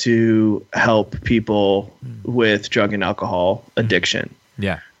to help people with drug and alcohol addiction.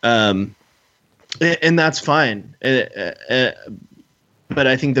 Yeah. And that's fine. But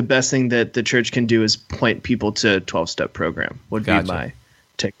I think the best thing that the church can do is point people to 12-step program would be my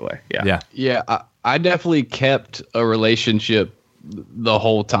takeaway. Yeah. Yeah. I definitely kept a relationship the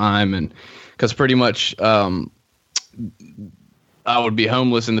whole time. And cause pretty much, I would be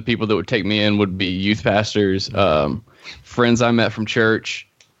homeless, and the people that would take me in would be youth pastors, friends I met from church,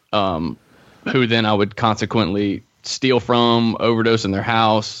 who then I would consequently steal from, overdose in their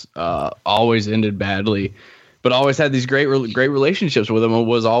house, always ended badly, but always had these great relationships with them, and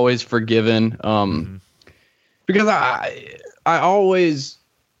was always forgiven. Because I always,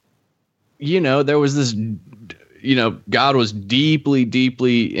 there was this, God was deeply,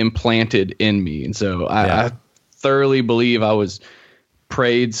 deeply implanted in me. And so I thoroughly believe I was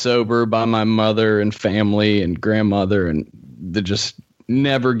prayed sober by my mother and family and grandmother, and that just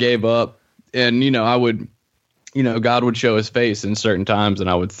never gave up. And, I would, God would show his face in certain times, and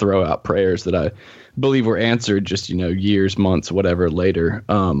I would throw out prayers that I believe were answered just, years, months, whatever later.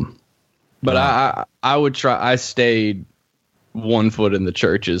 But I would try, I stayed one foot in the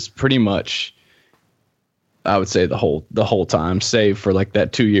churches pretty much, I would say the whole time, save for like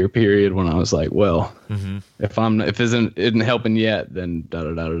that 2-year period when I was like, well, if it isn't helping yet, then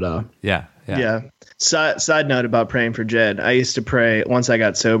da. Yeah. Side note about praying for Jed. I used to pray, once I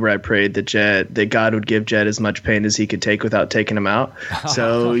got sober, I prayed that God would give Jed as much pain as he could take without taking him out.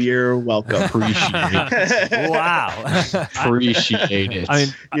 So you're welcome. Appreciate it. Wow. Appreciate it. I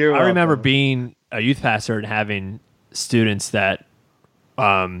mean, I remember being a youth pastor and having students that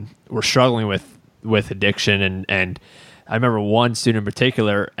were struggling with addiction, and I remember one student in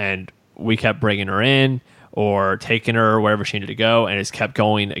particular, and we kept bringing her in or taking her wherever she needed to go, and it just kept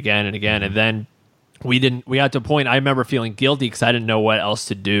going again and again. And then we got to a point, I remember feeling guilty because I didn't know what else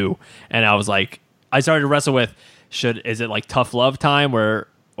to do. And I was like, I started to wrestle with, is it like tough love time or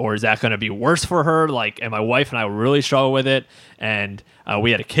is that going to be worse for her? Like, and my wife and I really struggle with it. And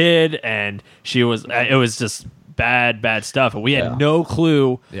we had a kid, and it was just bad stuff. And we had no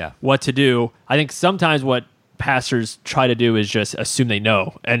clue what to do. I think sometimes what pastors try to do is just assume they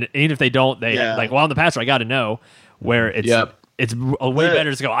know, and even if they don't, like, well, I'm the pastor, I got to know. Where it's a way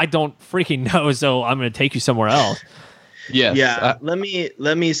better to go, I don't freaking know, so I'm going to take you somewhere else. Yes. Yeah. Let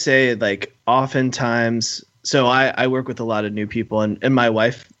me say, like, oftentimes, so I work with a lot of new people, and my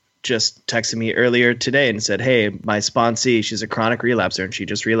wife just texted me earlier today and said, hey, my sponsee, she's a chronic relapser and she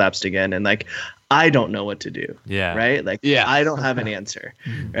just relapsed again. And like, I don't know what to do. Yeah. Right. Like, I don't have an answer.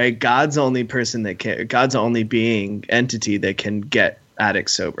 Right. God's the only person God's the only entity that can get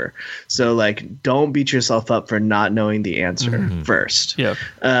addicts sober. So like, don't beat yourself up for not knowing the answer first. Yeah.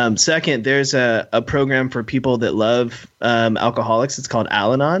 Second, there's a program for people that love alcoholics. It's called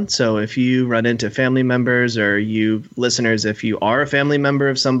Al-Anon. So if you run into family members, or you listeners, if you are a family member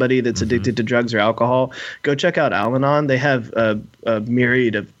of somebody that's addicted to drugs or alcohol, go check out Al-Anon. They have a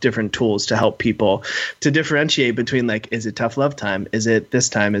myriad of different tools to help people to differentiate between like, is it tough love time? Is it this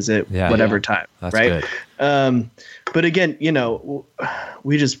time? Is it whatever time? That's right. Good. But again,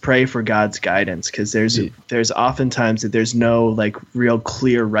 we just pray for God's guidance, because there's oftentimes that there's no like real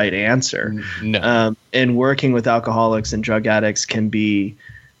clear right answer. No. And working with alcoholics and drug addicts can be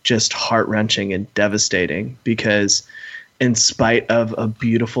just heart-wrenching and devastating, because in spite of a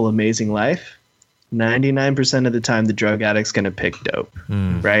beautiful, amazing life, 99% of the time the drug addict's going to pick dope,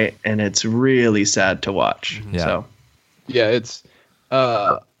 right? And it's really sad to watch. Yeah. So Yeah, it's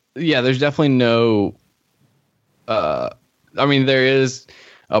there's definitely no I mean, there is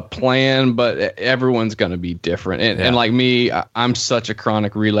a plan, but everyone's going to be different. And like me, I'm such a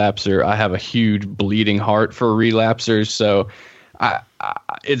chronic relapser. I have a huge bleeding heart for relapsers. So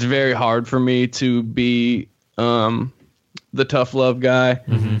it's very hard for me to be the tough love guy.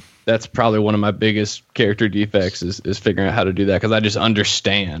 That's probably one of my biggest character defects is figuring out how to do that, because I just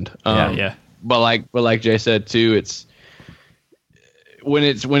understand. But like Jay said too, it's when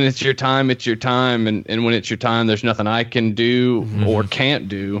it's your time, it's your time, and when it's your time, there's nothing I can do or can't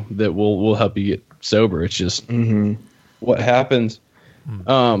do that will help you get sober. It's just what happens.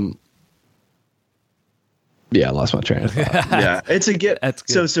 I lost my train of thought. it's a gift. That's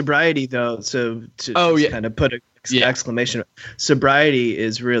good. So sobriety, though. So to kind of put an exclamation, sobriety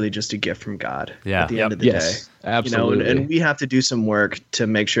is really just a gift from God. Yeah. At the end of the day, absolutely. And we have to do some work to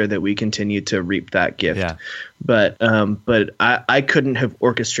make sure that we continue to reap that gift. Yeah. But I couldn't have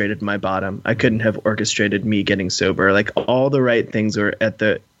orchestrated my bottom. I couldn't have orchestrated me getting sober. Like, all the right things were at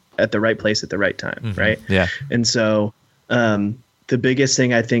the right place at the right time. Right. Yeah. And so, the biggest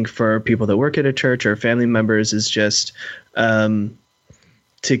thing I think for people that work at a church or family members is just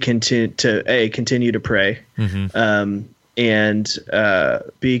to continue to pray, and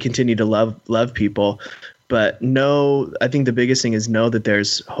continue to love people. But I think the biggest thing is know that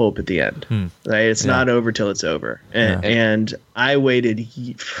there's hope at the end. Right? It's not over till it's over. And I waited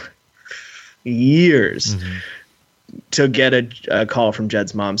years to get a call from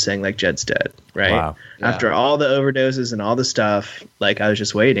Jed's mom saying like Jed's dead, right? Wow. After all the overdoses and all the stuff, like I was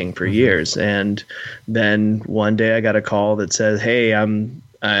just waiting for years. And then one day I got a call that said, hey, I'm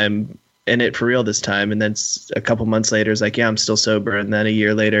in it for real this time. And then a couple months later, it's like, yeah, I'm still sober. And then a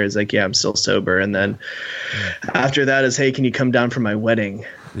year later, it's like, yeah, I'm still sober. And then after that is, hey, can you come down for my wedding?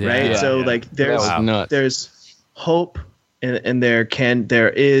 Right. So like there's hope, and there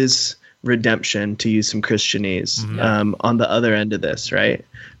is redemption, to use some Christianese, on the other end of this, right?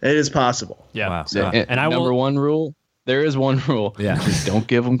 It is possible. Yeah. Wow. So, and one rule. There is one rule. Yeah. Just don't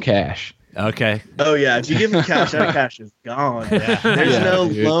give them cash. Okay. Oh yeah, if you give them cash, that cash is gone. There's no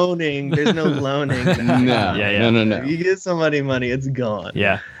loaning. There's no loaning. No. If you give somebody money, it's gone.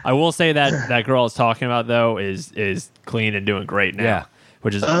 Yeah. I will say that girl I was talking about though is clean and doing great now. Yeah.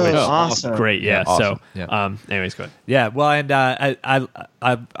 Which is awesome. Great. Yeah. Awesome. So Yeah. anyways, go ahead. Yeah, well, and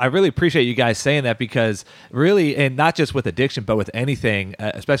I really appreciate you guys saying that, because really, and not just with addiction, but with anything,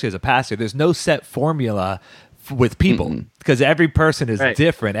 especially as a pastor, there's no set formula with people, because every person is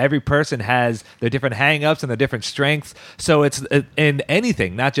different. Every person has their different hang-ups and their different strengths. So it's in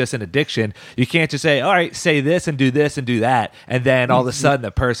anything, not just in addiction. You can't just say, all right, say this and do that, and then all of a sudden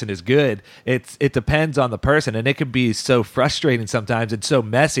the person is good. It depends on the person, and it can be so frustrating sometimes and so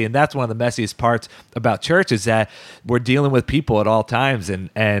messy. And that's one of the messiest parts about church, is that we're dealing with people at all times,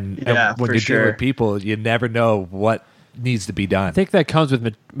 and when you're dealing with people, you never know what needs to be done. I think that comes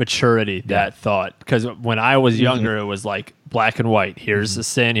with maturity, that thought, because when I was younger, it was like black and white. Here's a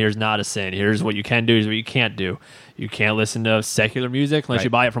sin, here's not a sin. Here's what you can do, here's what you can't do. You can't listen to secular music unless you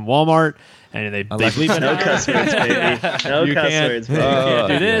buy it from Walmart, and they leave it. No cuss words, baby. No cuss words, baby. You can't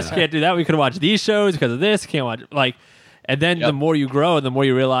do this, can't do that. We could watch these shows because of this. Can't watch and then the more you grow, and the more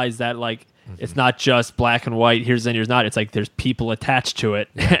you realize that it's not just black and white, here's in, here's not. It's like there's people attached to it,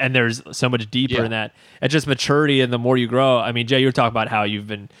 and there's so much deeper in that. It's just maturity, and the more you grow. I mean, Jay, you were talking about how you've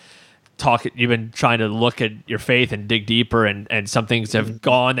been trying to look at your faith and dig deeper, and some things have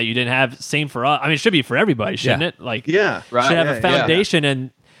gone that you didn't have. Same for us. I mean, it should be for everybody, shouldn't it? Should have a foundation,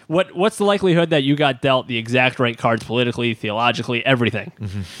 and what's the likelihood that you got dealt the exact right cards politically, theologically, everything?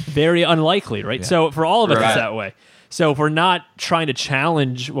 Very unlikely, right? So for all of us, it's that way. So if we're not trying to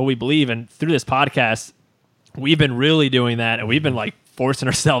challenge what we believe, and through this podcast, we've been really doing that, and we've been like forcing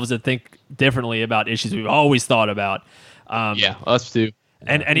ourselves to think differently about issues we've always thought about. Us too.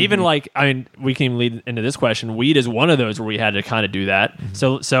 And even like, I mean, we can lead into this question. Weed is one of those where we had to kind of do that.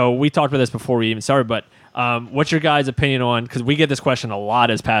 So we talked about this before we even started, but what's your guys' opinion on, because we get this question a lot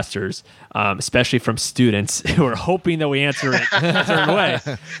as pastors, especially from students who are hoping that we answer it a certain way,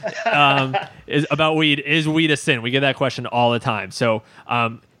 is about weed. Is weed a sin? We get that question all the time. So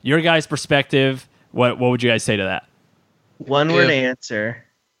your guys' perspective, what would you guys say to that? One word answer.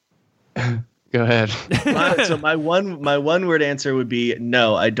 Go ahead. So my one word answer would be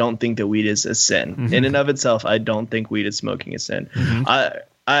no. I don't think that weed is a sin in and of itself. I don't think weed is smoking a sin.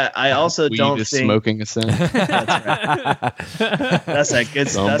 I also Weed don't is think smoking a sin. That's right. That's that good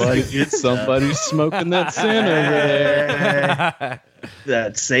stuff. Somebody's smoking that sin over there.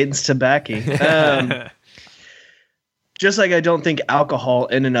 That's Satan's tobacco. Just like I don't think alcohol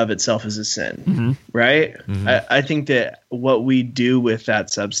in and of itself is a sin, right? I think that what we do with that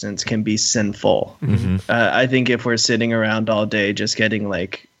substance can be sinful. I think if we're sitting around all day just getting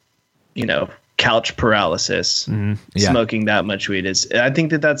like, couch paralysis, smoking that much weed I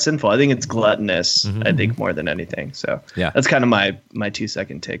think that's sinful. I think it's gluttonous. I think more than anything. So that's kind of my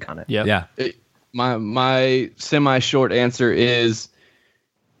 2-second take on it. Yeah. My semi-short answer is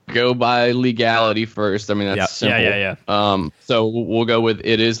go by legality first. I mean, that's simple. Yeah. So we'll go with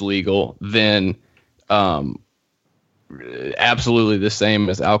it is legal. Then, absolutely the same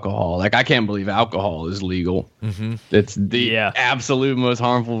as alcohol. Like, I can't believe alcohol is legal. It's the absolute most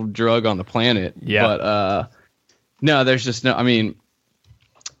harmful drug on the planet. But no, there's just no. I mean,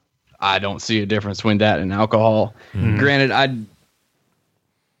 I don't see a difference between that and alcohol. Granted,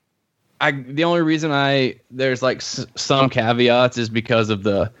 the only reason there's like some caveats is because of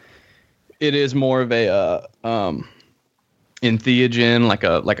it is more of a entheogen,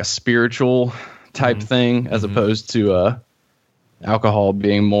 like a spiritual type thing, as opposed to alcohol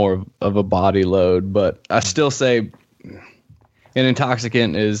being more of a body load. But I still say an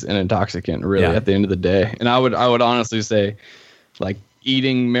intoxicant is an intoxicant, really, at the end of the day. And I would honestly say, like,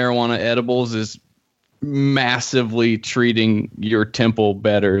 eating marijuana edibles is massively treating your temple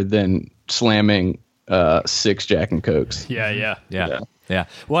better than slamming 6 Jack and Cokes. Yeah.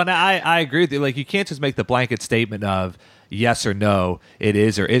 Well, and I agree with you. Like, you can't just make the blanket statement of yes or no, it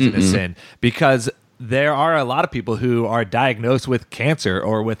is or isn't a sin, because there are a lot of people who are diagnosed with cancer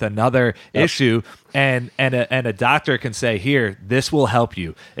or with another issue, and a doctor can say, here, this will help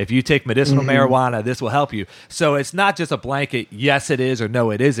you. If you take medicinal marijuana, this will help you. So it's not just a blanket, yes it is or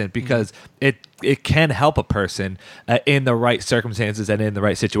no it isn't, because it can help a person in the right circumstances and in the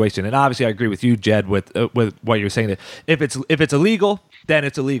right situation. And obviously I agree with you, Jed, with what you're saying, that if it's illegal, then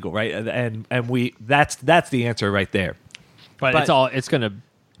it's illegal, right? And that's the answer right there. But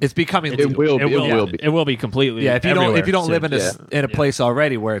it's becoming. It will be completely. Yeah, if you don't live in a place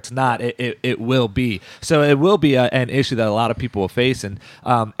already where it's not, it will be. So it will be an issue that a lot of people will face, and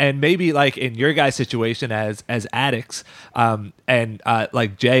maybe like in your guys' situation as addicts, and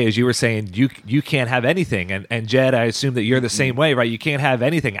like Jay, as you were saying, you can't have anything, and Jed, I assume that you're the same way, right? You can't have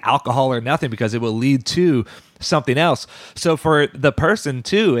anything, alcohol or nothing, because it will lead to something else. So for the person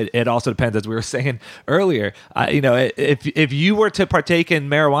too, it also depends, as we were saying earlier. If you were to partake in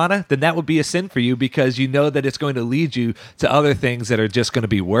marijuana, then that would be a sin for you, because you know that it's going to lead you to other things that are just going to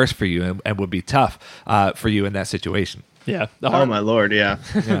be worse for you and would be tough for you in that situation. Yeah. Oh my Lord. Yeah.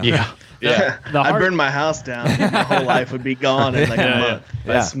 I burned my house down. My whole life would be gone in like a month.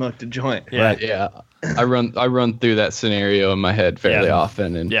 I smoked a joint. Yeah. Right. Yeah. I run through that scenario in my head fairly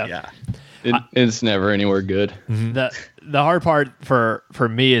often, and it's never anywhere good. The hard part for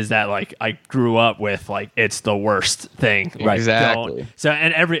me is that, like, I grew up with, like, it's the worst thing. Right. Exactly.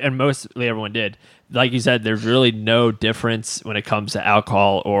 And mostly everyone did. Like you said, there's really no difference when it comes to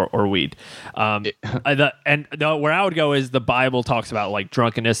alcohol or weed. Where I would go is the Bible talks about, like,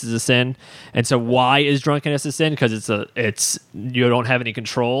 drunkenness is a sin. And so why is drunkenness a sin? Because it's you don't have any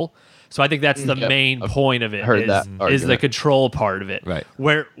control. So I think that's the main point of it, is the control part of it. Right.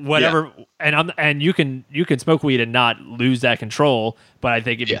 Where whatever and you can smoke weed and not lose that control, but I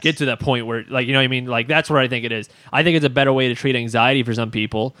think if you get to that point where, like, you know what I mean, like, that's where I think it is. I think it's a better way to treat anxiety for some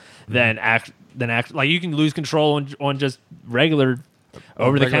people than act like, you can lose control on just regular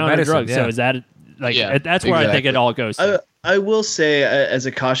over the counter drugs. Yeah. So is that that's where I think it all goes to. I will say, as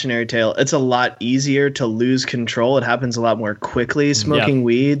a cautionary tale, it's a lot easier to lose control. It happens a lot more quickly smoking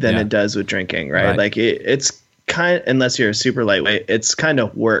weed than it does with drinking, right? Like, it's unless you're a super lightweight, it's kind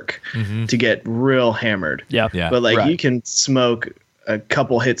of work to get real hammered. Yeah. But like Right. you can smoke a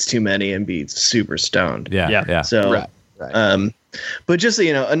couple hits too many and be super stoned. Yeah. So, Right. but just so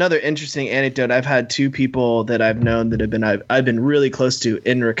you know, another interesting anecdote. I've had two people that I've known that I've been really close to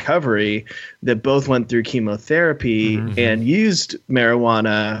in recovery that both went through chemotherapy and used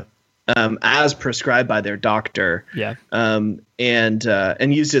marijuana as prescribed by their doctor. Yeah. And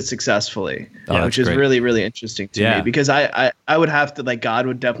used it successfully, Oh, which that's is great. really, really interesting to Yeah. me because I would have to, like, God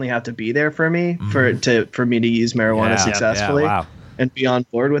would definitely have to be there for me for me to use marijuana successfully. Yeah, wow. And be on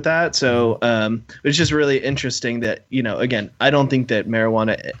board with that. So it's just really interesting that, again, I don't think that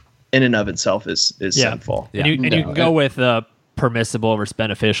marijuana in and of itself is sinful. Yeah. And you No, can go with the permissible versus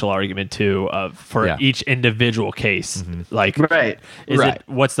beneficial argument too for Yeah. each individual case. Like, Right. is Right. it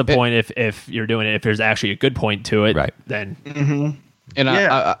what's the point if you're doing it? If there's actually a good point to it, Right. then And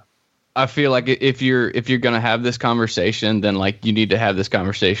Yeah. I feel like if you're gonna have this conversation, then like you need to have this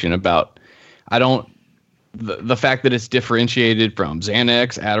conversation about the fact that it's differentiated from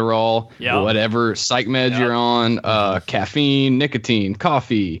Xanax, Adderall, Yeah. whatever psych meds you're on, caffeine, nicotine,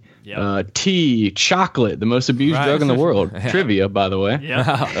 coffee, Yeah. tea, chocolate, the most abused Right. drug in the world. Trivia, by the way.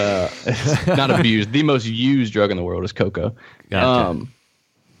 yeah, Not abused. The most used drug in the world is cocoa. Gotcha.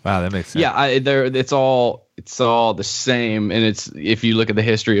 Wow, that makes sense. Yeah, it's all the same, and if you look at the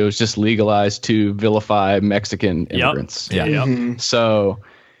history, it was just legalized to vilify Mexican immigrants. Yeah. Yep. So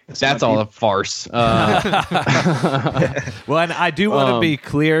that's all a farce. Well, and I do want to be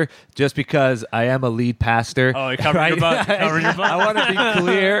clear, just because I am a lead pastor. Oh, you're covering your butt. You're covering your butt. I want to be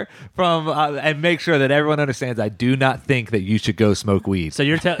clear from and make sure that everyone understands. I do not think that you should go smoke weed. So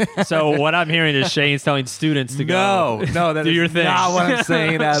so what I'm hearing is Shane's telling students to go. no, that do is your thing. not what I'm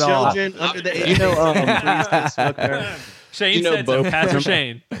saying at all. Children under the age of 18, please don't smoke marijuana. Shane You know said so. Bo Pastor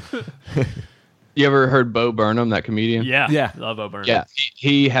Burnham? Shane. You ever heard Bo Burnham, that comedian? Yeah. Yeah. Love O'Byrne. Yeah,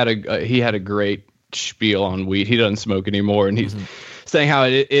 he had a great spiel on weed. He doesn't smoke anymore, and he's saying how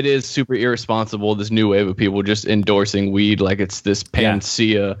it is super irresponsible. This new wave of people just endorsing weed like it's this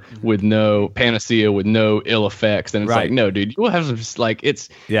panacea with no ill effects, and it's Right. like, no, dude, you will have some like it's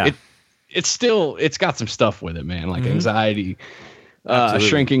Yeah. it's got some stuff with it, man, like anxiety. Absolutely.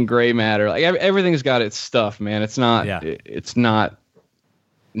 Shrinking gray matter, like everything's got its stuff, man. It's not. Yeah. It's not.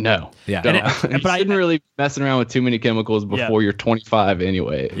 No. Yeah. Don't. And You but I- shouldn't really be messing around with too many chemicals before you're 25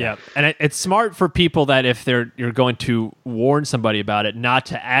 anyway. Yeah, and it's smart for people that if you're going to warn somebody about it, not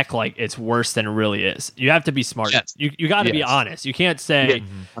to act like it's worse than it really is. You have to be smart. Yes. You got to be Yes. honest. You can't say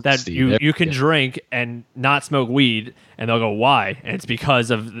that Steve, you can drink and not smoke weed, and they'll go, why? And it's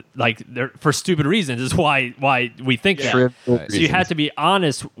because of like they're for stupid reasons. Is why we think that. Trivial So you reasons. have to be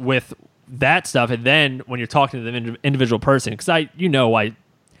honest with that stuff, and then when you're talking to the individual person, because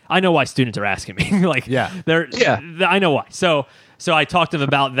I know why students are asking me. Like, I know why. So I talked to them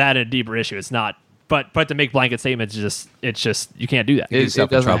about that in a deeper issue. It's not, but to make blanket statements, it's just you can't do that. It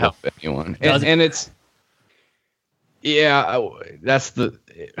yourself in doesn't trouble. help anyone. Doesn't. And it's, that's the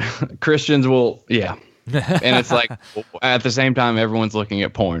Christians will, and it's like at the same time, everyone's looking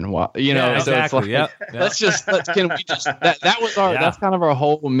at porn. So exactly. it's like, Yep. can we just, that was that's kind of our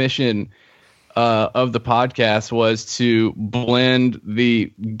whole mission of the podcast, was to blend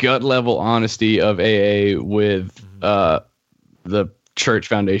the gut level honesty of AA with the church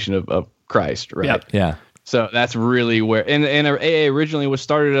foundation of Christ, right? Yep. Yeah. So that's really where, and AA originally was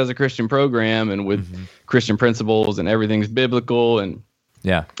started as a Christian program and with Christian principles, and everything's biblical, and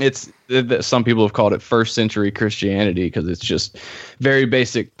Yeah. some people have called it first century Christianity because it's just very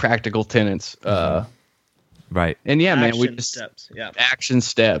basic practical tenets. Right. And man, we Action just steps. Yeah. action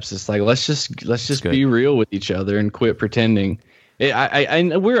steps. It's like let's just good. be real with each other and quit pretending.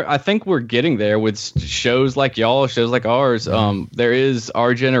 I think we're getting there with shows like y'all, shows like ours. There is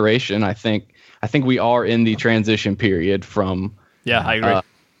our generation. I think we are in the transition period from Yeah, I agree.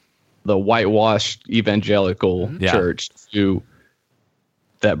 the whitewashed evangelical Yeah. church to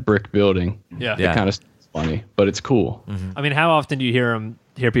that brick building. yeah. Yeah. It kind of funny, but it's cool. I mean, how often do you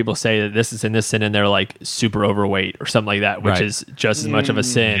hear people say that this is in this sin and they're like super overweight or something like that, which Right. is just as much of a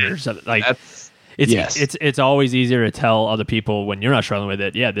sin or something like. That's yes. It's always easier to tell other people when you're not struggling with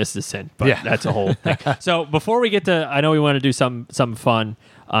it. Yeah, this is sin, but Yeah. that's a whole thing. So before we get to, I know we want to do something fun,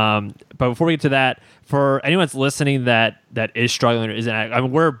 but before we get to that, for anyone that's listening that is struggling or isn't, I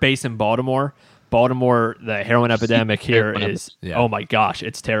mean, we're based in Baltimore. Baltimore, the heroin epidemic here is, Yeah. oh my gosh,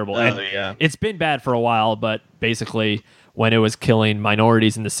 it's terrible. And yeah. it's been bad for a while, but basically when it was killing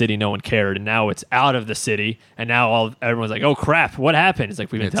minorities in the city, no one cared, and now it's out of the city, and now everyone's like, "Oh crap, what happened?" It's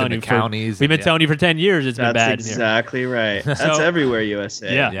like we've been telling you counties. We've been telling you for 10 years it's been bad. That's exactly right. That's everywhere,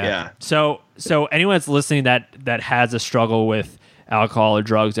 USA. Yeah. So anyone that's listening that has a struggle with alcohol or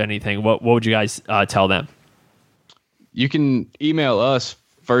drugs or anything, what would you guys tell them? You can email us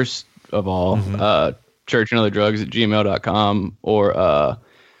first of all, churchandotherdrugs@gmail.com or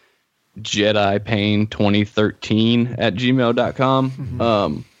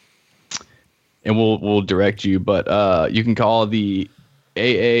JediPain2013@gmail.com. And we'll direct you, but you can call the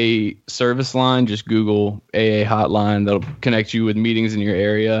AA service line. Just Google AA hotline. That'll connect you with meetings in your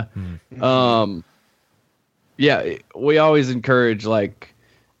area. Yeah, we always encourage, like,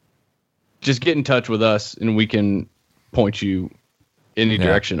 just get in touch with us and we can point you in any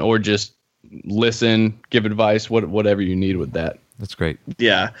direction, or just listen, give advice, whatever you need with that. That's great.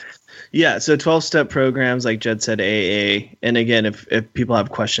 Yeah. So 12-step programs, like Jed said, AA. And again, if people have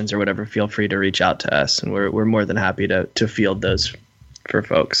questions or whatever, feel free to reach out to us, and we're more than happy to field those for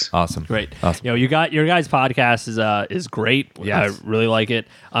folks. Awesome. Great. Awesome. You know, your guys' podcast is great. Yes. I really like it.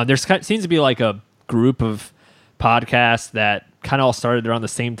 There seems to be like a group of podcasts that kind of all started around the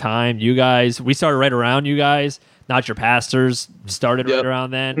same time. We started right around you guys. Not Your Pastors started right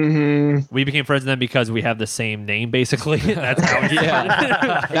around then. Mm-hmm. We became friends with them because we have the same name, basically. That's how we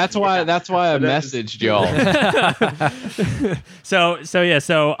Yeah. That's why I messaged y'all. So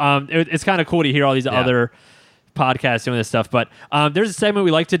it's kind of cool to hear all these other podcasts doing this stuff. But there's a segment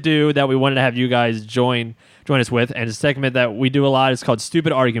we like to do that we wanted to have you guys join us with, and it's a segment that we do a lot. It's called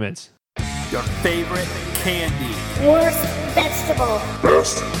Stupid Arguments. Your favorite candy. Worst vegetable.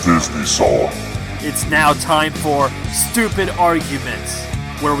 Best Disney song. It's now time for Stupid Arguments,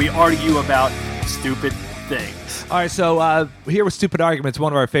 where we argue about stupid things. All right, so here with Stupid Arguments,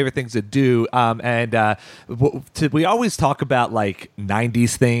 one of our favorite things to do, we always talk about like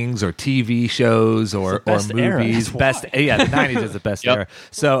 90s things or TV shows or best era. movies. That's The 90s is the best era.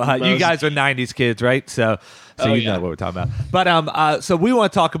 So you guys are 90s kids, right? So you know what we're talking about. But so we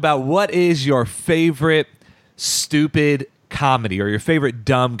want to talk about what is your favorite stupid comedy or your favorite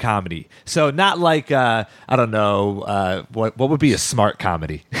dumb comedy. So not like I don't know what would be a smart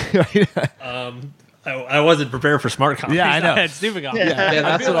comedy. I wasn't prepared for smart comedy. Yeah, I know. I had stupid comedy. Yeah,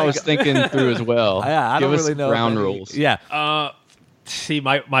 that's what I was thinking through as well. Yeah, I Give don't us really know ground if any- rules. Yeah. See,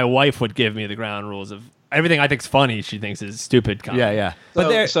 my wife would give me the ground rules of everything I think's funny. She thinks is stupid comedy. Yeah.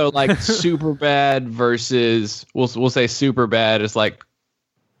 But So like super bad versus we'll say super bad is like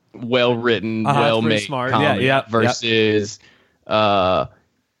well written, it's well pretty made smart. comedy Yeah. versus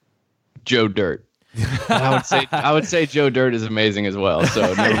Joe Dirt. I would say Joe Dirt is amazing as well. So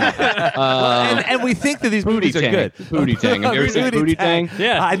never mind. and we think that these Booty movies are Tang. good. Booty Tang. Have you ever seen Booty Tang?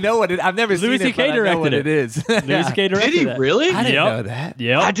 Yeah. I know what it. I've never Louis seen it, C.K. but I know what directed it is. Louis C.K. directed Did he that. really? I didn't Yep. know that.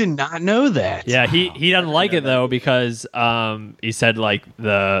 Yep. I did not know that. Yeah, he doesn't like it though because he said like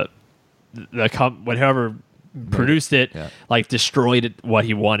whatever produced it like destroyed it, what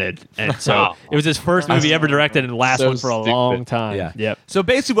he wanted, and so it was his first movie he ever directed and last So one for a stupid. long time. Yeah. Yep. So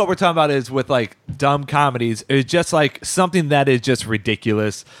basically, what we're talking about is with like dumb comedies, it's just like something that is just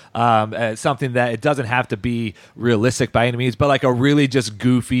ridiculous, something that it doesn't have to be realistic by any means, but like a really just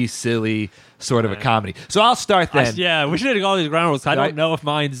goofy, silly sort of a comedy. So I'll start then. Yeah, we should have all these ground rules. I Right. don't know if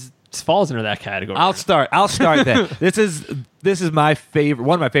mine falls into that category. I'll start then. This is my favorite,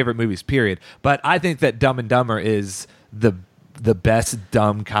 one of my favorite movies, period. But I think that Dumb and Dumber is the best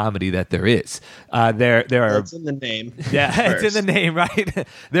dumb comedy that there is. There are It's in the name. yeah, it's in the name, right?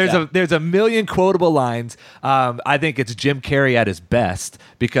 There's a million quotable lines. I think it's Jim Carrey at his best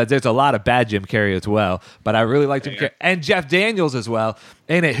because there's a lot of bad Jim Carrey as well. But I really like Jim Carrey and Jeff Daniels as well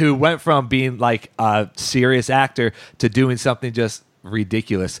in it, who went from being like a serious actor to doing something just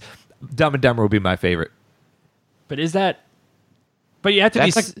ridiculous. Dumb and Dumber will be my favorite. But is that? But you have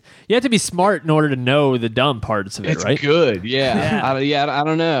to be smart in order to know the dumb parts of it, It's right? good. Yeah. I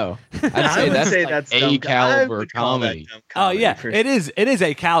don't know. I'd say that's like A dumb. I caliber would call that comedy. dumb Oh comedy yeah, for it is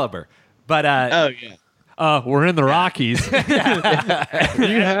a caliber. But Oh yeah. We're in the Rockies.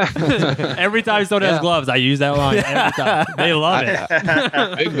 Every time someone has gloves, I use that line every time. They love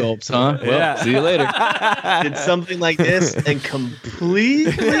it. Big gulps, huh? Well, Yeah. see you later. Did something like this and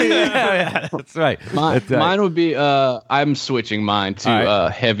completely. yeah, that's right. That's right. Mine would be I'm switching mine to All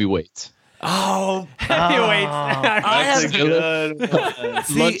right. heavyweights. Oh, Heavyweights. That's a good one.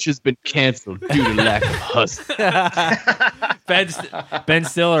 Lunch has been canceled due to lack of hustle. Ben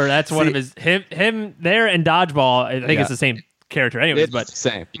Stiller. That's one of his him there and Dodgeball. I think it's the same character, anyways. It's But the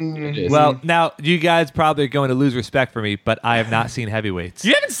same. It is. Well, now you guys probably are going to lose respect for me, but I have not seen Heavyweights.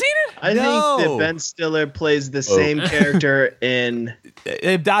 you haven't seen it? I No. think that Ben Stiller plays the same character in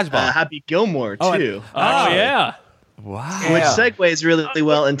Dodgeball. Happy Gilmore too. Oh yeah. Wow. Which segues really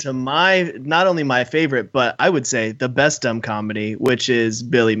well into not only my favorite, but I would say the best dumb comedy, which is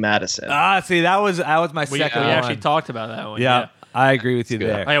Billy Madison. See, that was my We second one. actually talked about that one. Yeah, I agree with you good.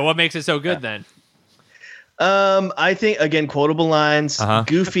 there. Okay, what makes it so good then? I think again quotable lines,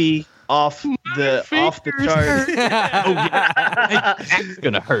 goofy off the chart. It's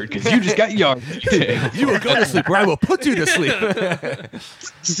gonna hurt because you just got yard. You will go to sleep, or I will put you to sleep.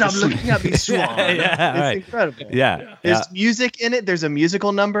 Stop looking at me, Swan. Yeah, It's right. incredible. Yeah. There's music in it. There's a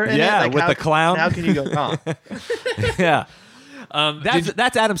musical number in it. Yeah, Like, with the clown. How can you go wrong? Yeah.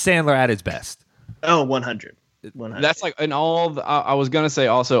 That's Adam Sandler at his best. Oh, 100. 100. That's like in all. I was gonna say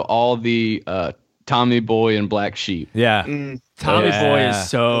also all the Tommy Boy and Black Sheep. Yeah. Tommy Yeah. Boy is Those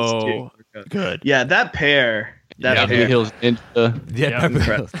so two are good. Yeah, that pair. Beverly Hills Ninja. Yeah.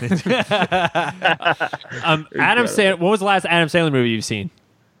 Adam Sandler. What was the last Adam Sandler movie you've seen?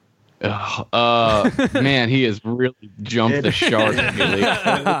 Man, he has really jumped the shark lately.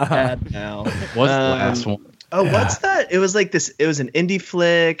 Bad now. What's the last one? Oh, what's that? It was like this. It was an indie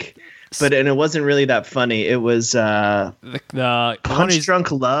flick, and it wasn't really that funny. It was The Punch Ponies-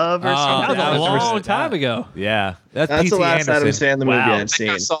 Drunk Love or Oh, something. That was a was- long time ago. Yeah. That's P.T. the last Adam Anderson. Sandler movie Wow. I've seen.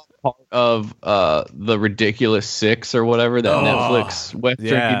 I saw part of the Ridiculous Six or whatever that Netflix western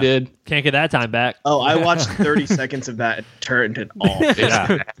yeah. he did. Can't get that time back. Oh, I watched 30 seconds of that and turned it off.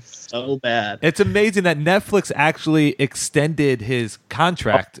 Yeah. So bad. It's amazing that Netflix actually extended his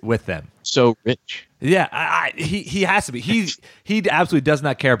contract with them. So rich. Yeah, he has to be. He absolutely does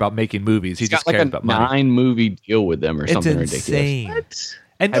not care about making movies. He He's just got like cares a about money. 9-movie deal with them or It's something insane. ridiculous.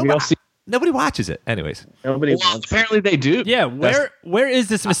 And Have you all nobody, seen? nobody watches it. Anyways, Nobody Well, wants apparently they do. Yeah, where is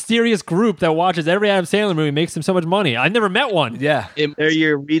this mysterious group that watches every Adam Sandler movie, makes them so much money? I never met one. yeah. They're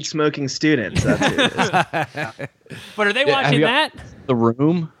your weed smoking students. That's who it is. But are they Yeah, have watching you- that? The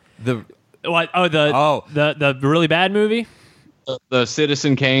Room, The What? Oh, the really bad movie? the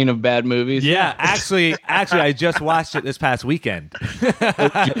Citizen Kane of bad movies. yeah, actually, I just watched it this past weekend.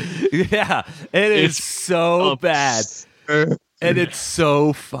 Yeah, it is so bad, and it's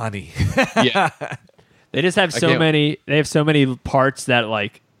so funny. Yeah. They just have so can't- many. They have so many parts that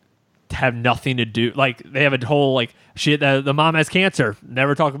like have nothing to do. Like they have a whole like shit. The mom has cancer.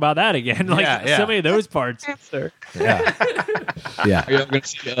 Never talk about that again. Like Yeah. so many of those parts. Yeah, yeah, Are you going to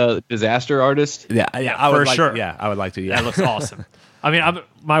see Disaster Artist? yeah. I For would like, sure. Yeah, I would like to. Yeah, That looks awesome. I mean,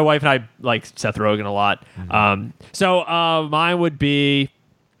 my wife and I like Seth Rogen a lot. So mine would be.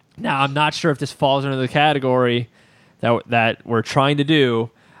 Now I'm not sure if this falls under the category that we're trying to do.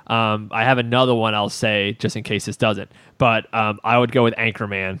 I have another one I'll say just in case this doesn't. But I would go with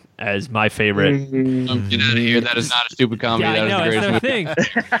Anchorman as my favorite. Get out of here. That is not a stupid comedy. Yeah, I know. that is the That's greatest the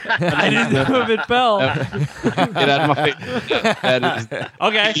thing. I didn't know if it fell. movie. Get out of my face. That is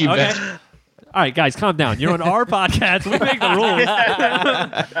Okay. You Okay. bet. All right, guys, calm down. You're on our podcast. We make the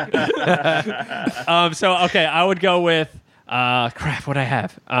rules. So, okay, I would go with crap. What I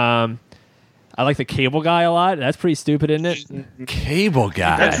have? I like the Cable Guy a lot. That's pretty stupid, isn't it? Cable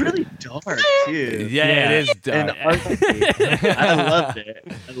Guy. That's really dark, too. yeah, it is. And Dark. artsy.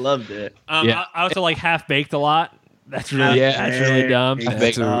 I loved it. Yeah. I also like Half Baked a lot. That's really that's really dumb.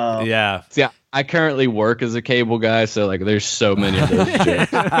 Half-Baked. Oh. Yeah. See, I currently work as a cable guy, so like there's so many of those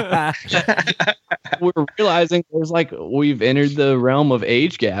jokes. We're realizing we've entered the realm of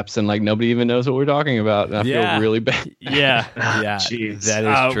age gaps and like nobody even knows what we're talking about. And I Yeah. feel really bad. Yeah. Yeah, Jeez.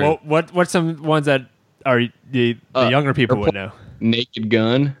 that is true. What's some ones that are the younger people would know? Naked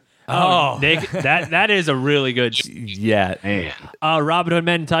Gun. Oh. Nick, that is a really good. Yeah. Man. Robin Hood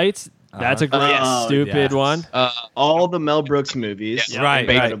Men in Tights. That's a great Oh, stupid yes. one. All the Mel Brooks movies. Yeah, right,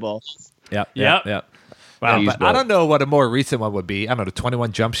 Incredible. Yep. Yep. Yep. Wow. He's But I don't know what a more recent one would be. I don't know,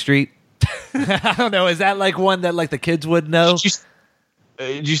 21 Jump Street. I don't know. Is that like one that like the kids would know?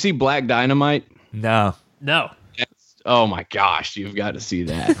 Did you see Black Dynamite? No. No. Oh my gosh, you've got to see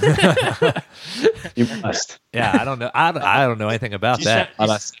that. You must. Yeah, I don't know. I don't know anything about that.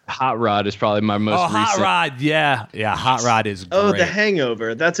 Hot Rod is probably my most Oh, Hot recent. Rod. Yeah. Yeah, Hot Rod is great. Oh, The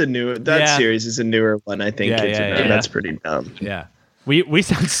Hangover. That Yeah. series is a newer one. I think Yeah, kids yeah, would know. yeah. That's pretty dumb. Yeah. We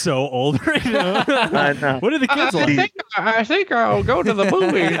sound so old right now. I know. What are the kids like? I think I'll go to the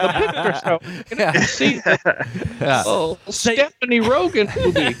movie, the picture show, and see the Yeah. Stephanie Rogan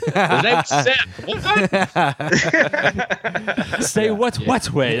movie. His name's Seth. What? Say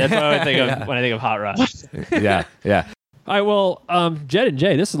what's way? That's what I think of when I think of Hot Rod. Yeah. Yeah. All right, well, Jed and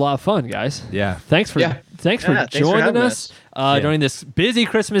Jay, this is a lot of fun, guys. Yeah. Thanks for Yeah. thanks for Yeah, thanks for joining having us. during this busy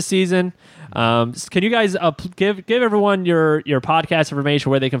Christmas season. Can you guys give everyone your podcast information,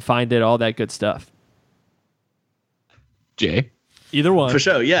 where they can find it, all that good stuff? Jay? Either one. For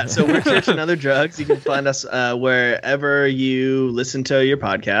sure, yeah. So we're Church and Other Drugs. You can find us wherever you listen to your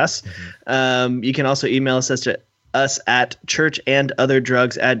podcasts. You can also email us at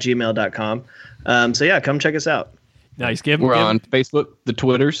churchandotherdrugs@gmail.com. So yeah, come check us out. Nice. We're on Facebook, the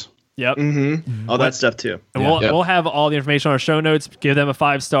Twitters. Yep. All that stuff too. And we'll have all the information on our show notes. Give them a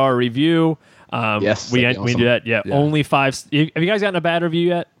 5-star review. Yes, we that'd be do awesome. that. Yeah, only 5. Have you guys gotten a bad review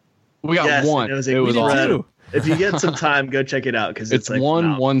yet? We got Yes, one. It was awesome. incredible. If you get some time, go check it out because It's like one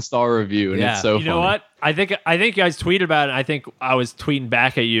phenomenal. 1-star review, and Yeah. it's so You know funny. what? I think you guys tweeted about it. I think I was tweeting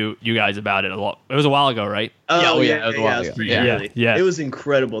back at you guys about it a lot. It was a while ago, right? Oh Yeah, yeah, it was a while it was ago. pretty Yeah. early. Yeah. It was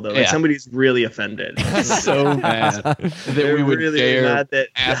incredible though. Like Yeah. somebody's really offended. So mad that They're we would really dare mad that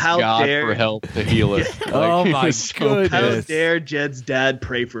ask how God dare for help to heal us. Oh it my was so goodness. how pissed. dare Jed's dad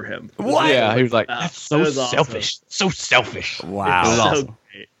pray for him? What? Yeah, he was like, Wow. that's That so was awesome. selfish. So selfish. Wow. It was So awesome.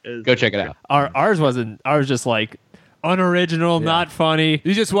 great. It was Go check it out. Ours wasn't. Ours just like unoriginal, not funny,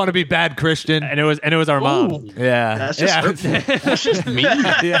 You just want to be bad Christian. and it was our mom. Yeah. That's just hurtful. That's just me.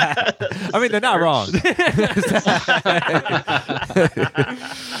 Yeah. I mean, they're not wrong.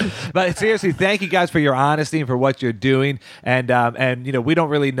 But seriously, thank you guys for your honesty and for what you're doing. And you know, we don't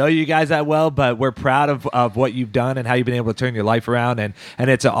really know you guys that well, but we're proud of what you've done and how you've been able to turn your life around. And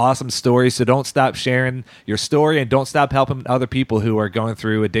it's an awesome story. So don't stop sharing your story, and don't stop helping other people who are going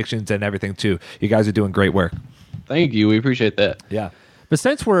through addictions and everything too. You guys are doing great work. Thank you. We appreciate that. Yeah. But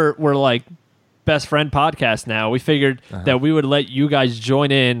since we're like best friend podcast now, we figured that we would let you guys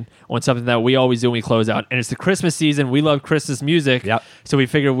join in on something that we always do when we close out. And it's the Christmas season. We love Christmas music. Yep. So we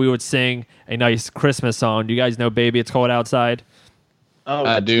figured we would sing a nice Christmas song. Do you guys know Baby It's Cold Outside? Oh,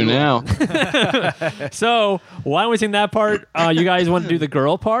 I do now. So why don't we sing that part? You guys want to do the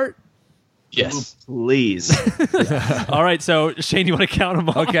girl part? Yes. Please. All right. So Shane, you want to count them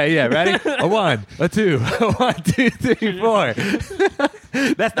off? Okay, yeah, ready? A 1, a 2, 1, 2, 3, 4.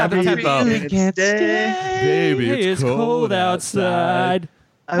 That's not the tempo. Can't stay. Baby, Hey, it's cold outside.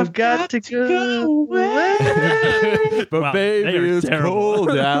 I've got to go away. But Wow, they baby, are it's terrible.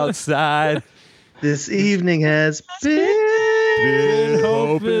 cold outside. This evening has been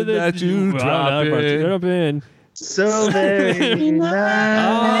Hoping that you drop in. so very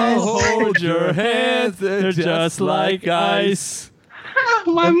nice. I'll hold your hands, they're just like ice.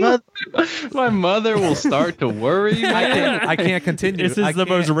 My mother will start to worry. I can't continue. This is the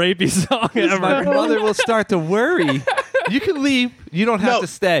most rapey song My ever. mother will start to worry. You can leave. You don't have to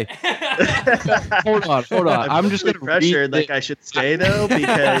stay. Hold on. I'm just really gonna pressured read like I should stay though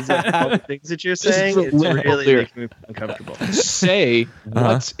because of all the things that you're saying. is a It's little really clear. making me uncomfortable. say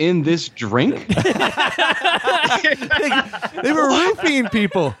what's in this drink. They were roofing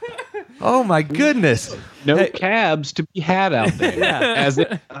people. Oh my goodness. No Hey. cabs to be had out there. Yeah. As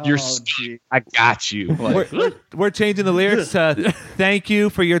if you're gee. I got you. Like, We're changing the lyrics to "Thank you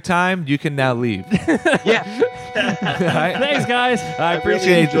for your time. You can now leave." yeah. All right? Thanks, guys. I Really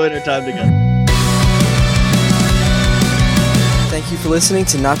appreciate it. enjoyed our time together. Thank you for listening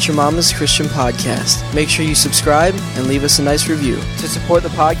to Not Your Mama's Christian Podcast. Make sure you subscribe and leave us a nice review. To support the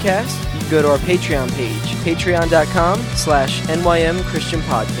podcast, you can go to our Patreon page, patreon.com/NYM Christian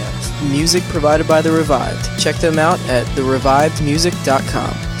Podcast. Music provided by The Revived. Check them out at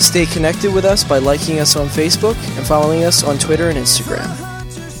therevivedmusic.com. Stay connected with us by liking us on Facebook and following us on Twitter and Instagram.